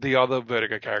the other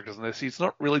Vertigo characters in this. He's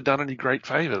not really done any great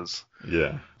favors.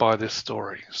 Yeah. By this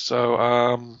story. So,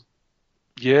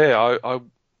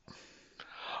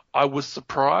 I was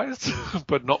surprised,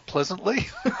 but not pleasantly,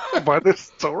 by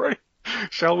this story,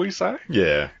 shall we say?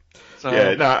 Yeah. So,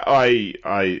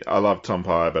 I love Tom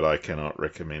Peyer, but I cannot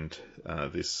recommend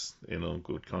this in all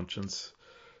good conscience.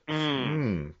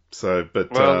 So,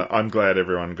 but I'm glad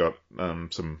everyone got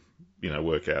some,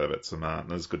 work out of it, some art,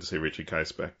 and it's good to see Richard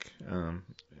Case back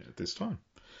at this time.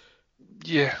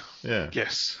 Yeah. Yeah.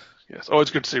 Yes.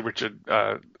 Always good to see Richard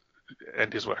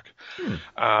and his work.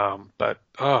 But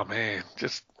oh man,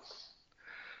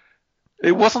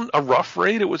 it wasn't a rough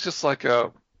read. It was just like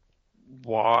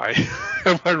why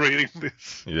am I reading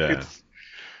this? Yeah.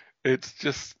 It's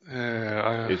just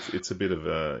it's a bit of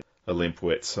a limp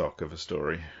wet sock of a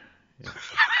story.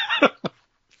 Yeah.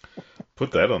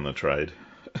 Put that on the trade.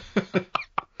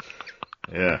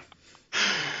 Yeah.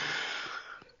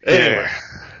 Anyway,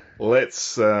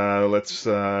 let's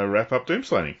wrap up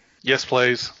Doomsplaining. Yes,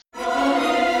 please.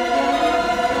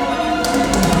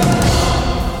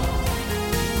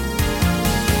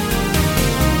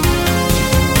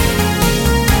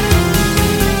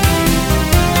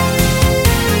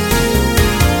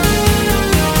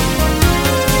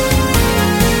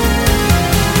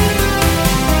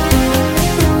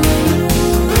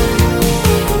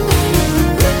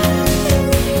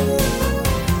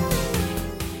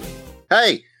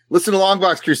 Hey, listen to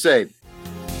Longbox Crusade.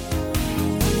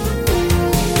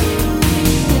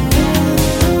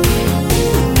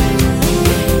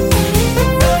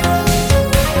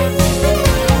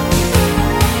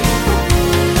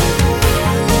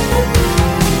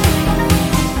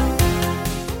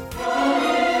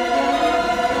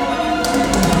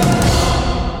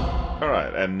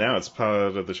 And now it's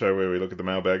part of the show where we look at the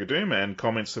Mailbag O Doom and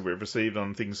comments that we've received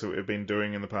on things that we've been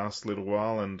doing in the past little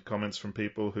while, and comments from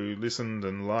people who listened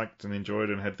and liked and enjoyed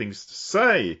and had things to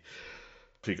say.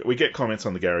 We get comments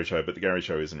on the Gary Show, but the Gary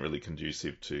Show isn't really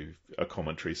conducive to a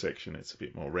commentary section. It's a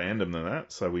bit more random than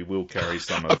that, so we will carry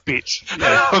some of... a bit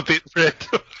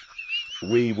random.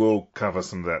 We will cover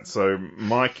some of that. So,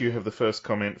 Mike, you have the first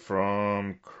comment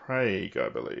from Craig, I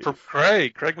believe. From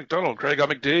Craig McDonald, Craig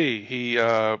McD. He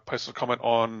posted a comment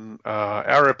on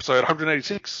our episode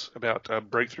 186 about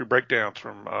breakthrough breakdowns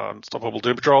from Unstoppable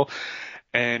Doom Patrol.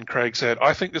 And Craig said,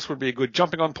 I think this would be a good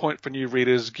jumping on point for new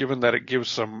readers, given that it gives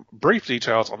some brief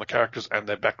details on the characters and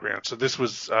their background. So this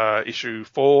was issue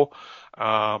 4,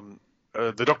 the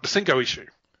Dr. Cinco issue.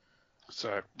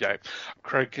 So, yeah.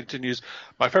 Craig continues,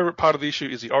 my favourite part of the issue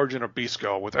is the origin of Beast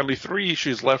Girl. With only 3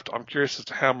 issues left, I'm curious as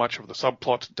to how much of the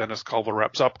subplot Dennis Culver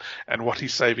wraps up and what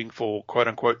he's saving for,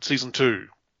 quote-unquote, Season 2.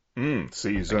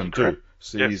 Season 2.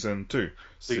 Season 2.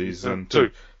 Season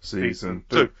 2. Season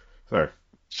 2. Sorry.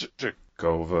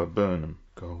 Culver, Burnham.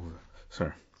 Culver.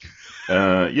 Sorry.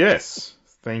 Yes.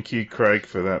 Thank you, Craig,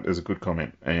 for that. There's a good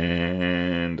comment.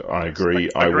 And I agree.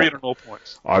 I agree on all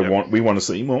points. We want to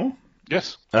see more.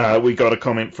 Yes. We got a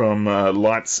comment from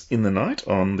Lights in the Night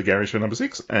on the Gary Show number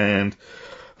 6, and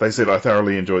they said, I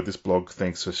thoroughly enjoyed this blog.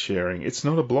 Thanks for sharing. It's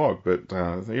not a blog, but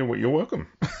you're welcome.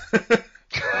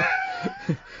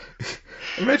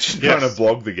 Imagine trying to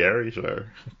blog the Gary Show.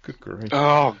 Good grief.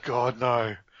 Oh, God,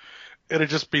 no. It'd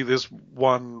just be this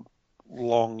one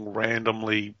long,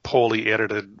 randomly poorly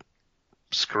edited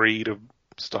screed of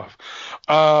stuff.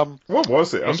 What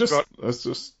was it?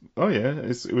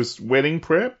 It was Wedding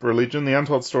Prep, Religion, The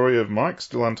Untold Story of Mike,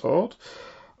 Still Untold,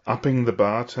 Upping the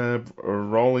Bar Tab,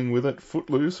 Rolling with It,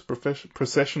 Footloose,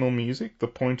 Processional Music, The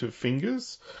Point of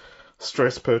Fingers,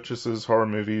 Stress Purchases, Horror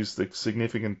Movies, The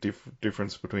Significant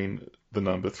Difference Between the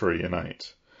Number 3 and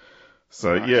 8.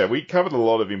 So, yeah, we covered a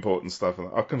lot of important stuff.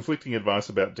 Conflicting advice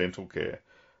about dental care.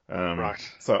 Right.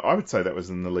 So I would say that was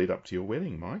in the lead up to your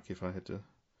wedding, Mike, if I had to...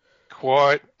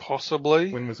 Quite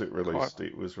possibly. When was it released?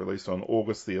 It was released on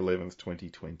August the 11th,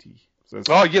 2020. So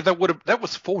that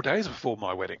was 4 days before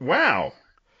my wedding. Wow.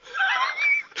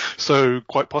 So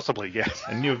quite possibly, yes.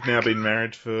 And you've now been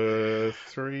married for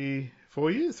 3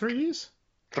 years? 3 years?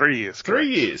 3 years. 3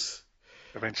 years.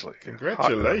 Eventually.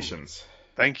 Congratulations.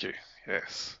 Thank you.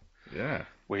 Yes. Yeah.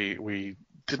 We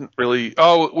didn't really.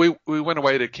 Oh, we went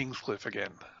away to Kingscliff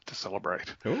again to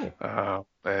celebrate. Cool.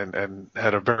 And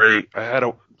had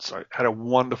a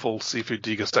wonderful seafood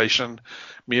degustation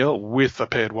meal with a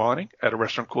paired whining at a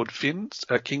restaurant called Finn's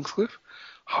at Kingscliff.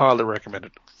 Highly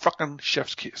recommended. Fucking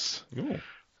chef's kiss. Ooh.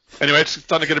 Anyway, it's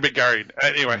starting to get a bit garried.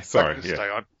 Anyway, sorry.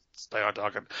 Stay on,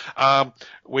 Duncan.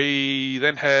 We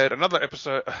then had another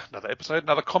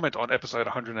comment on episode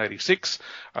 186,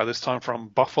 this time from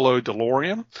Buffalo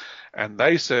DeLorean, and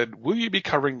they said, will you be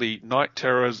covering the Night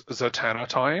Terrors Zatanna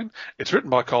tie-in? It's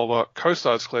written by Culver,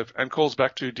 co-stars Cliff, and calls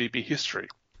back to DP history.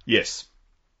 Yes.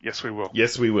 Yes, we will.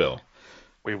 Yes, we will.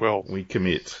 We will. We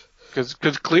commit. Because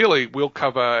clearly we'll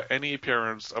cover any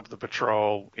appearance of the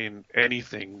Patrol in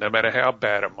anything, no matter how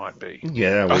bad it might be.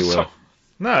 Yeah, we will.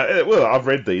 No, well, I've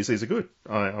read these. These are good.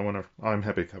 I'm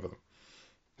happy to cover them.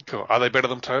 Cool. Are they better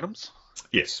than totems?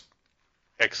 Yes.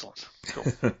 Excellent. Cool.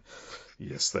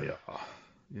 Yes, they are.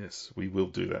 Yes, we will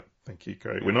do that. Thank you,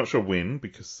 Gary. We're not sure when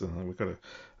because we've got a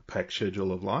packed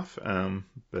schedule of life.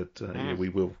 But yeah, we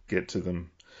will get to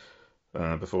them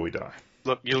before we die.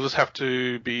 Look, you'll just have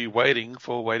to be waiting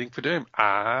for Doom.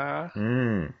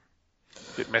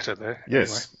 Bit meta there. Yes,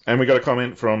 anyway. And we got a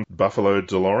comment from Buffalo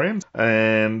DeLorean,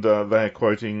 and they're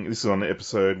quoting, this is on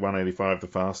episode 185, The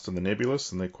Fast and the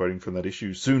Nebulous, and they're quoting from that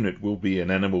issue, soon it will be an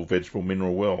animal, vegetable,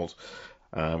 mineral world,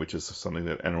 which is something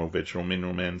that Animal, Vegetable,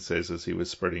 Mineral Man says as he was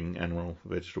spreading animal,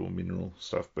 vegetable, mineral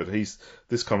stuff. But this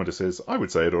commenter says, I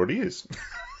would say it already is.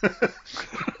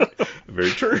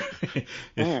 Very true.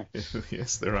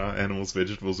 Yes, there are animals,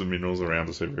 vegetables, and minerals around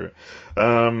us everywhere.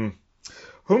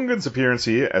 Hungan's appearance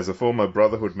here as a former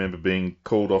Brotherhood member being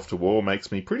called off to war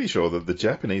makes me pretty sure that the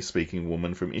Japanese-speaking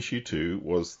woman from issue 2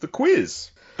 was the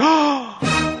Quiz. Oh.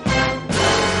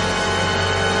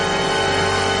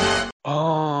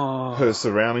 Her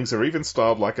surroundings are even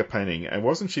styled like a painting, and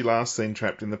wasn't she last seen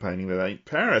trapped in the painting that ain't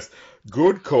Paris?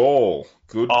 Good call.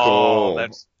 Good call.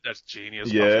 That's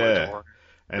genius. Yeah.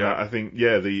 And I think,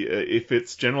 if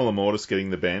it's General Immortus getting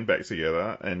the band back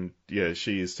together, and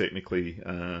she is technically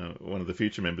one of the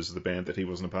future members of the band that he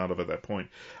wasn't a part of at that point.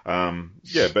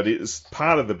 But it's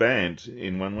part of the band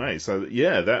in one way. So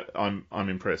that I'm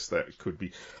impressed. That could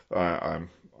be.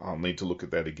 I'll need to look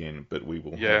at that again, but we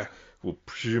will. We'll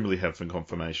presumably have some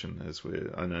confirmation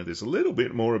I know there's a little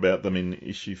bit more about them in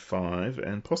issue 5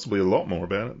 and possibly a lot more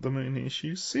about them in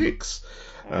issue 6,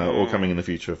 or coming in the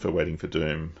future for Waiting for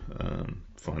Doom.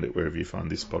 Find it wherever you find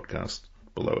this podcast.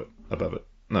 Below it, above it.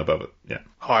 No, above it. Yeah.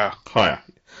 Higher.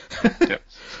 Yep.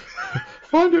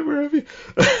 Find it wherever you...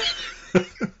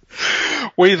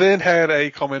 We then had a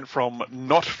comment from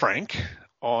Not Frank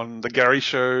on the Gary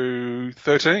Show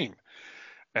 13.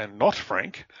 And Not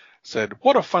Frank said,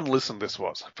 what a fun listen this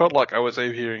was. Felt like I was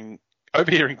overhearing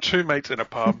two mates in a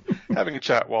pub having a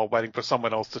chat while waiting for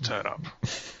someone else to turn up.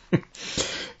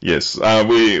 Yes,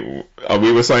 we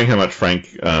were saying how much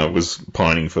Frank was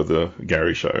pining for the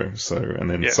Gary Show, and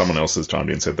then someone else has chimed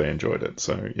in and said they enjoyed it.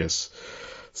 So yes,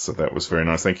 so that was very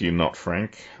nice. Thank you, Not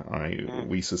Frank.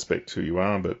 We suspect who you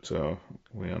are, but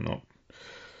we are not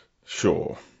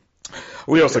sure.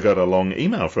 We also got a long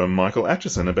email from Michael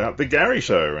Atchison about the Gary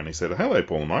Show, and he said, hello,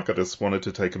 Paul and Mike. I just wanted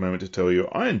to take a moment to tell you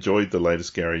I enjoyed the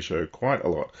latest Gary Show quite a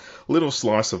lot. Little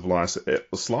slice of lice?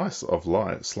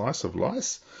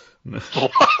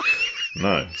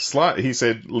 No. He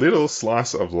said, little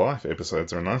slice of life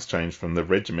episodes are a nice change from the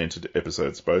regimented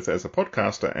episodes, both as a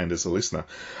podcaster and as a listener.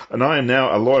 And I am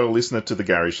now a loyal listener to the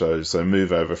Gary Show, so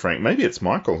move over, Frank. Maybe it's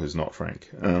Michael who's not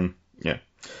Frank. Yeah.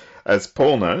 As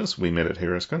Paul knows, we met at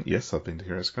HeroesCon. Yes, I've been to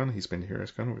HeroesCon. He's been to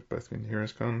HeroesCon. We've both been to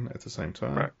HeroesCon at the same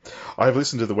time. Right. I've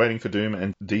listened to the Waiting for Doom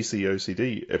and DC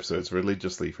OCD episodes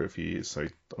religiously for a few years, so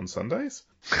on Sundays.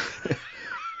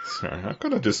 Sorry, I've got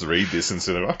to just read this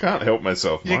instead of... I can't help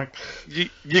myself, Mike. You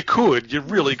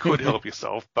really could help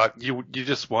yourself, but you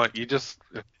just won't.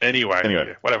 Anyway,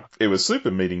 yeah, whatever. It was super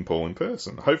meeting Paul in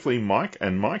person. Hopefully Mike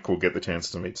will get the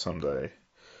chance to meet someday.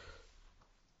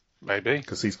 Maybe.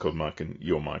 Because he's called Mike and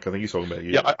you're Mike. I think he's talking about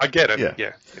you. Yeah, I get it.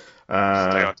 Yeah.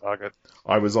 Stay on target.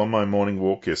 I was on my morning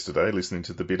walk yesterday listening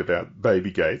to the bit about baby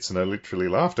gates, and I literally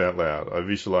laughed out loud. I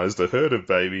visualized a herd of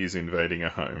babies invading a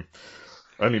home,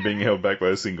 only being held back by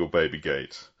a single baby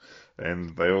gate.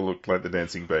 And they all looked like the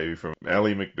dancing baby from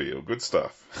Ally McBeal. Good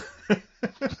stuff.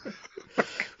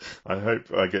 I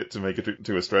hope I get to make it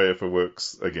to Australia for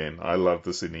works again. I love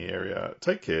the Sydney area.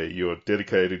 Take care. Your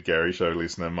dedicated Gary Show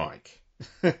listener, Mike.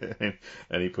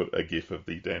 and he put a gif of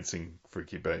the dancing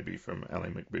freaky baby from Ally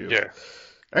McBeal. Yeah.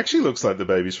 Actually looks like the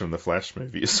babies from the Flash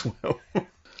movie as well.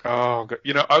 Oh, God.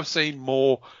 You know, I've seen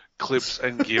more clips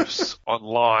and GIFs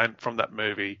online from that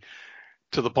movie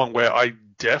to the point where I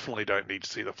definitely don't need to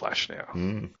see the Flash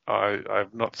now.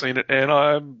 I've not seen it, and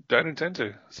I don't intend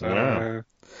to. So, wow.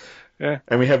 Yeah.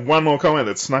 And we have one more comment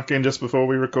that snuck in just before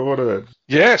we recorded.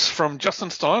 Yes, from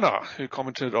Justin Steiner, who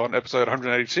commented on episode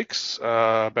 186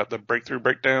 about the Breakthrough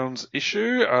Breakdowns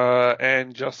issue.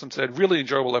 And Justin said, really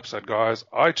enjoyable episode, guys.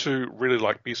 I, too, really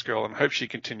like Beast Girl and hope she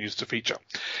continues to feature.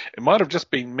 It might have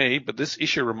just been me, but this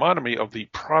issue reminded me of the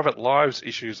Private Lives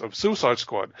issues of Suicide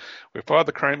Squad, where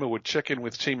Father Kramer would check in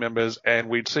with team members and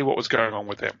we'd see what was going on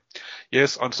with them.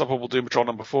 Yes, Unstoppable Doom Patrol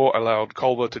number 4 allowed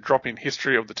Culver to drop in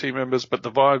history of the team members, but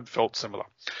the vibe felt similar.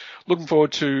 Looking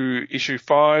forward to issue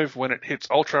 5 when it hits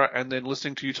Ultra and then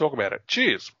listening to you talk about it.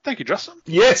 Cheers. Thank you, Justin.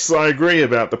 Yes, I agree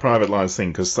about the Private Lives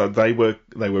thing, because they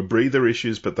were breather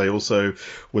issues, but they also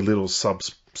were little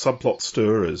subplot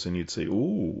stirrers, and you'd see,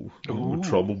 ooh,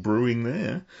 trouble brewing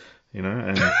there, you know,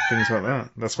 and things like that.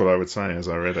 That's what I would say as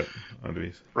I read it. I'd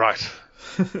be right.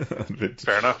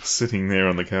 Fair enough. Sitting there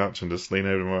on the couch and just lean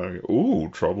over to my, ooh,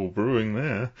 trouble brewing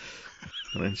there.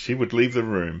 And then she would leave the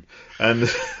room. And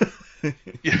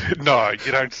no,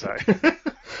 you don't say.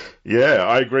 Yeah,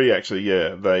 I agree, actually.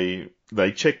 Yeah,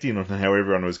 they checked in on how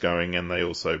everyone was going, and they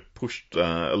also pushed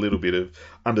a little bit of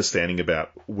understanding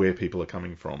about where people are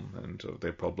coming from and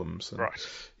their problems. And, right.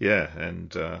 Yeah,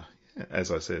 and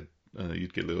as I said,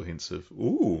 you'd get little hints of,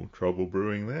 ooh, trouble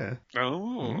brewing there.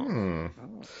 Oh.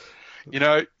 You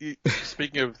know,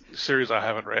 speaking of series I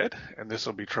haven't read, and this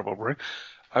will be trouble brewing,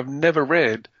 I've never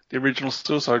read the original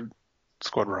Suicide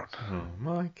Squad run. Oh,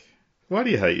 Mike. Why do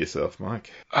you hate yourself,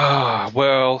 Mike?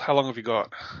 Well, how long have you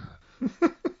got?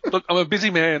 Look, I'm a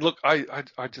busy man. Look, I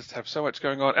just have so much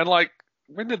going on. And, like,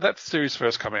 when did that series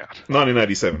first come out?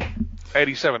 1987.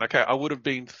 87, okay. I would have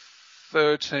been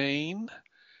 13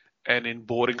 and in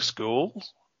boarding school.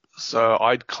 So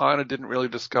I kind of didn't really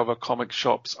discover comic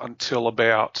shops until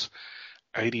about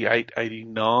 88,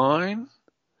 89,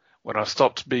 when I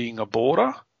stopped being a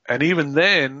boarder. And even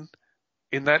then,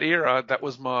 in that era, that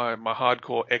was my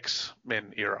hardcore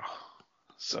X-Men era.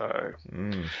 So,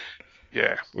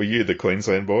 yeah. Were you the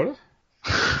Queensland boarder?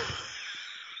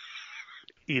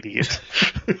 Idiot.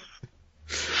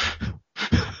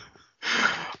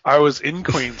 I was in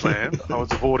Queensland. I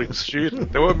was a boarding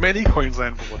student. There were many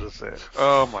Queensland boarders there.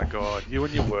 Oh, my God. You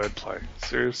and your wordplay.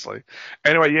 Seriously.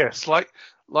 Anyway, yes, like,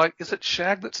 is it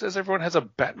Shag that says everyone has a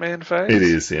Batman phase? It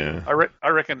is, yeah. I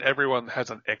reckon everyone has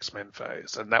an X-Men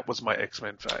phase, and that was my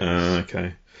X-Men phase.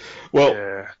 Okay. Well,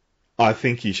 yeah. I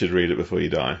think you should read it before you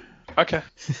die. Okay.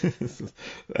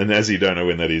 And as you don't know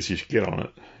when that is, you should get on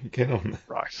it. Get on it.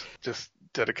 Right. Just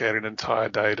dedicate an entire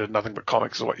day to nothing but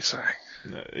comics, is what you're saying.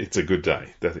 No, it's a good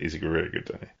day. That is a really good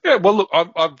day. Yeah, well, look,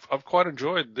 I've quite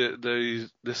enjoyed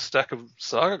this stack of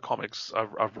Saga comics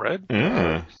I've read.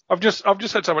 Yeah. I've just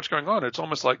had so much going on. It's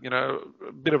almost like, you know,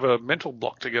 a bit of a mental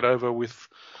block to get over with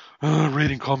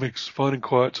reading comics, finding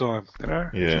quiet time. You know.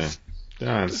 Yeah.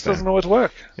 It just doesn't always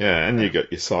work. Yeah, and you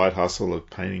got your side hustle of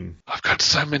painting. I've got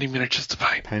so many miniatures to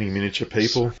paint. Painting miniature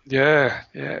people. Yeah.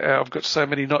 I've got so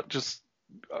many, not just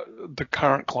the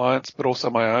current clients, but also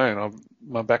my own.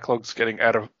 My backlog's getting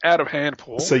out of hand,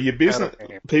 Paul. So your business,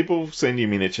 people send you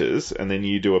miniatures, and then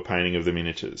you do a painting of the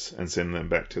miniatures and send them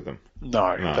back to them.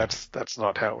 No. That's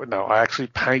not how. No, I actually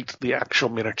paint the actual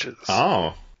miniatures.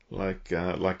 Oh, like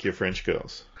your French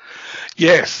girls.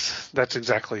 Yes, that's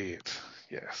exactly it.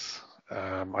 Yes.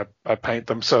 I paint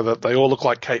them so that they all look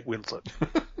like Kate Winslet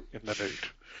in the nude.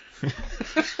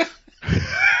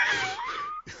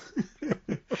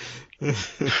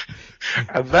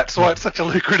 And that's why it's such a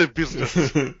lucrative business.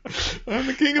 I'm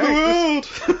the king of the world.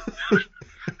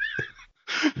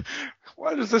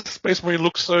 Why does this Space Marine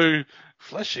look so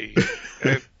fleshy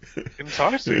and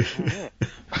enticing?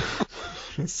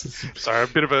 Sorry, a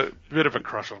bit of a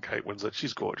crush on Kate Winslet.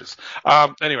 She's gorgeous.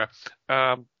 Anyway,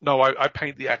 no, I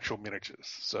paint the actual miniatures.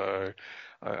 So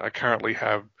I currently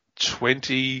have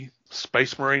 20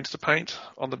 Space Marines to paint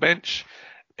on the bench,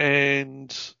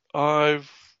 and I've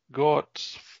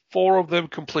got 4 of them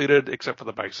completed except for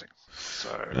the basing.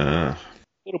 So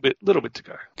little bit to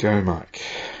go. Go, Mike.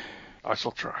 I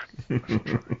shall try.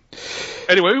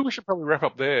 Anyway, we should probably wrap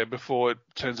up there before it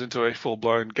turns into a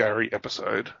full-blown Gary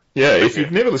episode. Yeah, if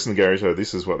you've never listened to Gary Show,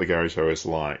 this is what the Gary Show is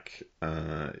like.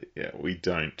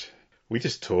 We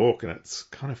just talk, and it's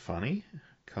kind of funny,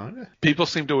 kind of. People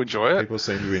seem to enjoy it. People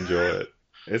seem to enjoy it.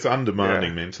 It's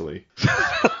undemanding mentally.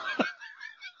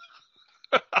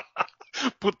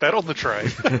 Put that on the tray.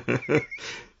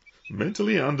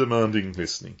 Mentally undemanding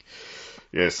listening.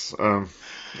 Yes.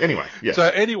 Anyway, yes. So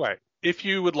anyway, if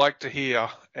you would like to hear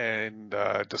and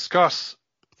discuss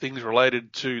things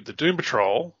related to the Doom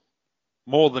Patrol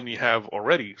more than you have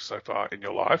already so far in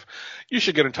your life, you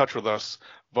should get in touch with us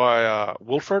via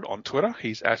Wilfred on Twitter.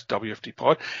 He's at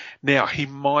WFDpod. Now, he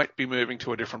might be moving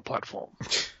to a different platform.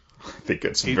 I think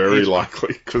it's very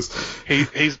likely because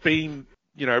he's been,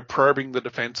 probing the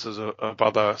defenses of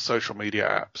other social media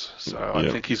apps. So I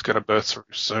think he's going to burst through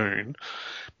soon,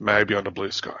 maybe on the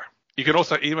Blue Sky. You can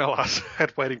also email us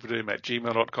at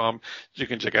waitingfordoom@gmail.com. You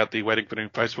can check out the Waiting for Doom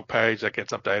Facebook page that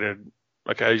gets updated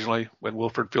occasionally when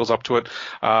Wilfred feels up to it.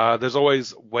 There's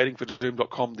always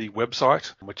waitingfordoom.com, the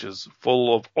website, which is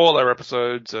full of all our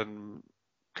episodes and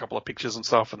a couple of pictures and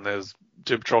stuff. And there's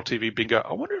Doom Patrol TV bingo.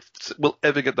 I wonder if we'll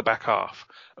ever get the back half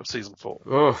of season 4.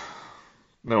 Oh,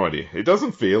 no idea. It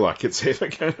doesn't feel like it's ever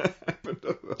going to happen.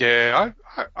 Yeah,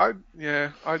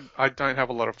 I don't have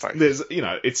a lot of faith. There's,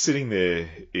 it's sitting there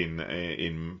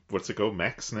in what's it called,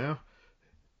 Max now.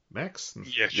 Max?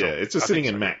 Yeah, sure. Yeah, it's just sitting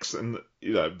in Max, and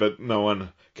but no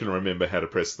one can remember how to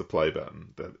press the play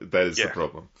button. That is the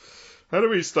problem. How do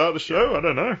we start the show? I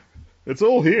don't know. It's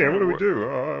all here. What do we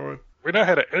do? We know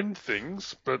how to end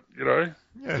things, but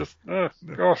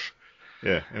gosh.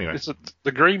 Yeah. Anyway, is it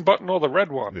the green button or the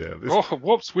red one? Yeah.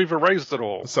 Whoops! We've erased it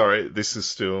all. Sorry, this is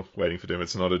still Waiting for Doom.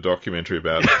 It's not a documentary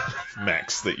about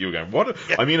Max that you're going. What?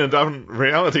 Yeah. I'm in a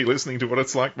reality listening to what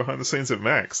it's like behind the scenes of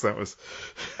Max. That was.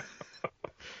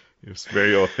 It was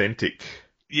very authentic.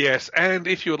 Yes, and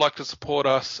if you would like to support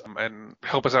us and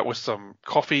help us out with some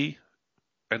coffee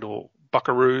and or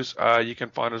buckaroos, you can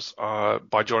find us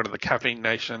by joining the Caffeine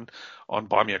Nation on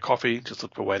Buy Me a Coffee. Just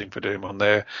look for Waiting for Doom on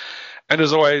there. And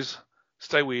as always,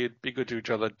 stay weird, be good to each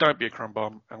other, don't be a crumb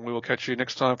bum, and we will catch you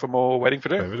next time for more Waiting for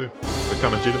Doom. We're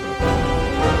coming to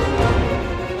you.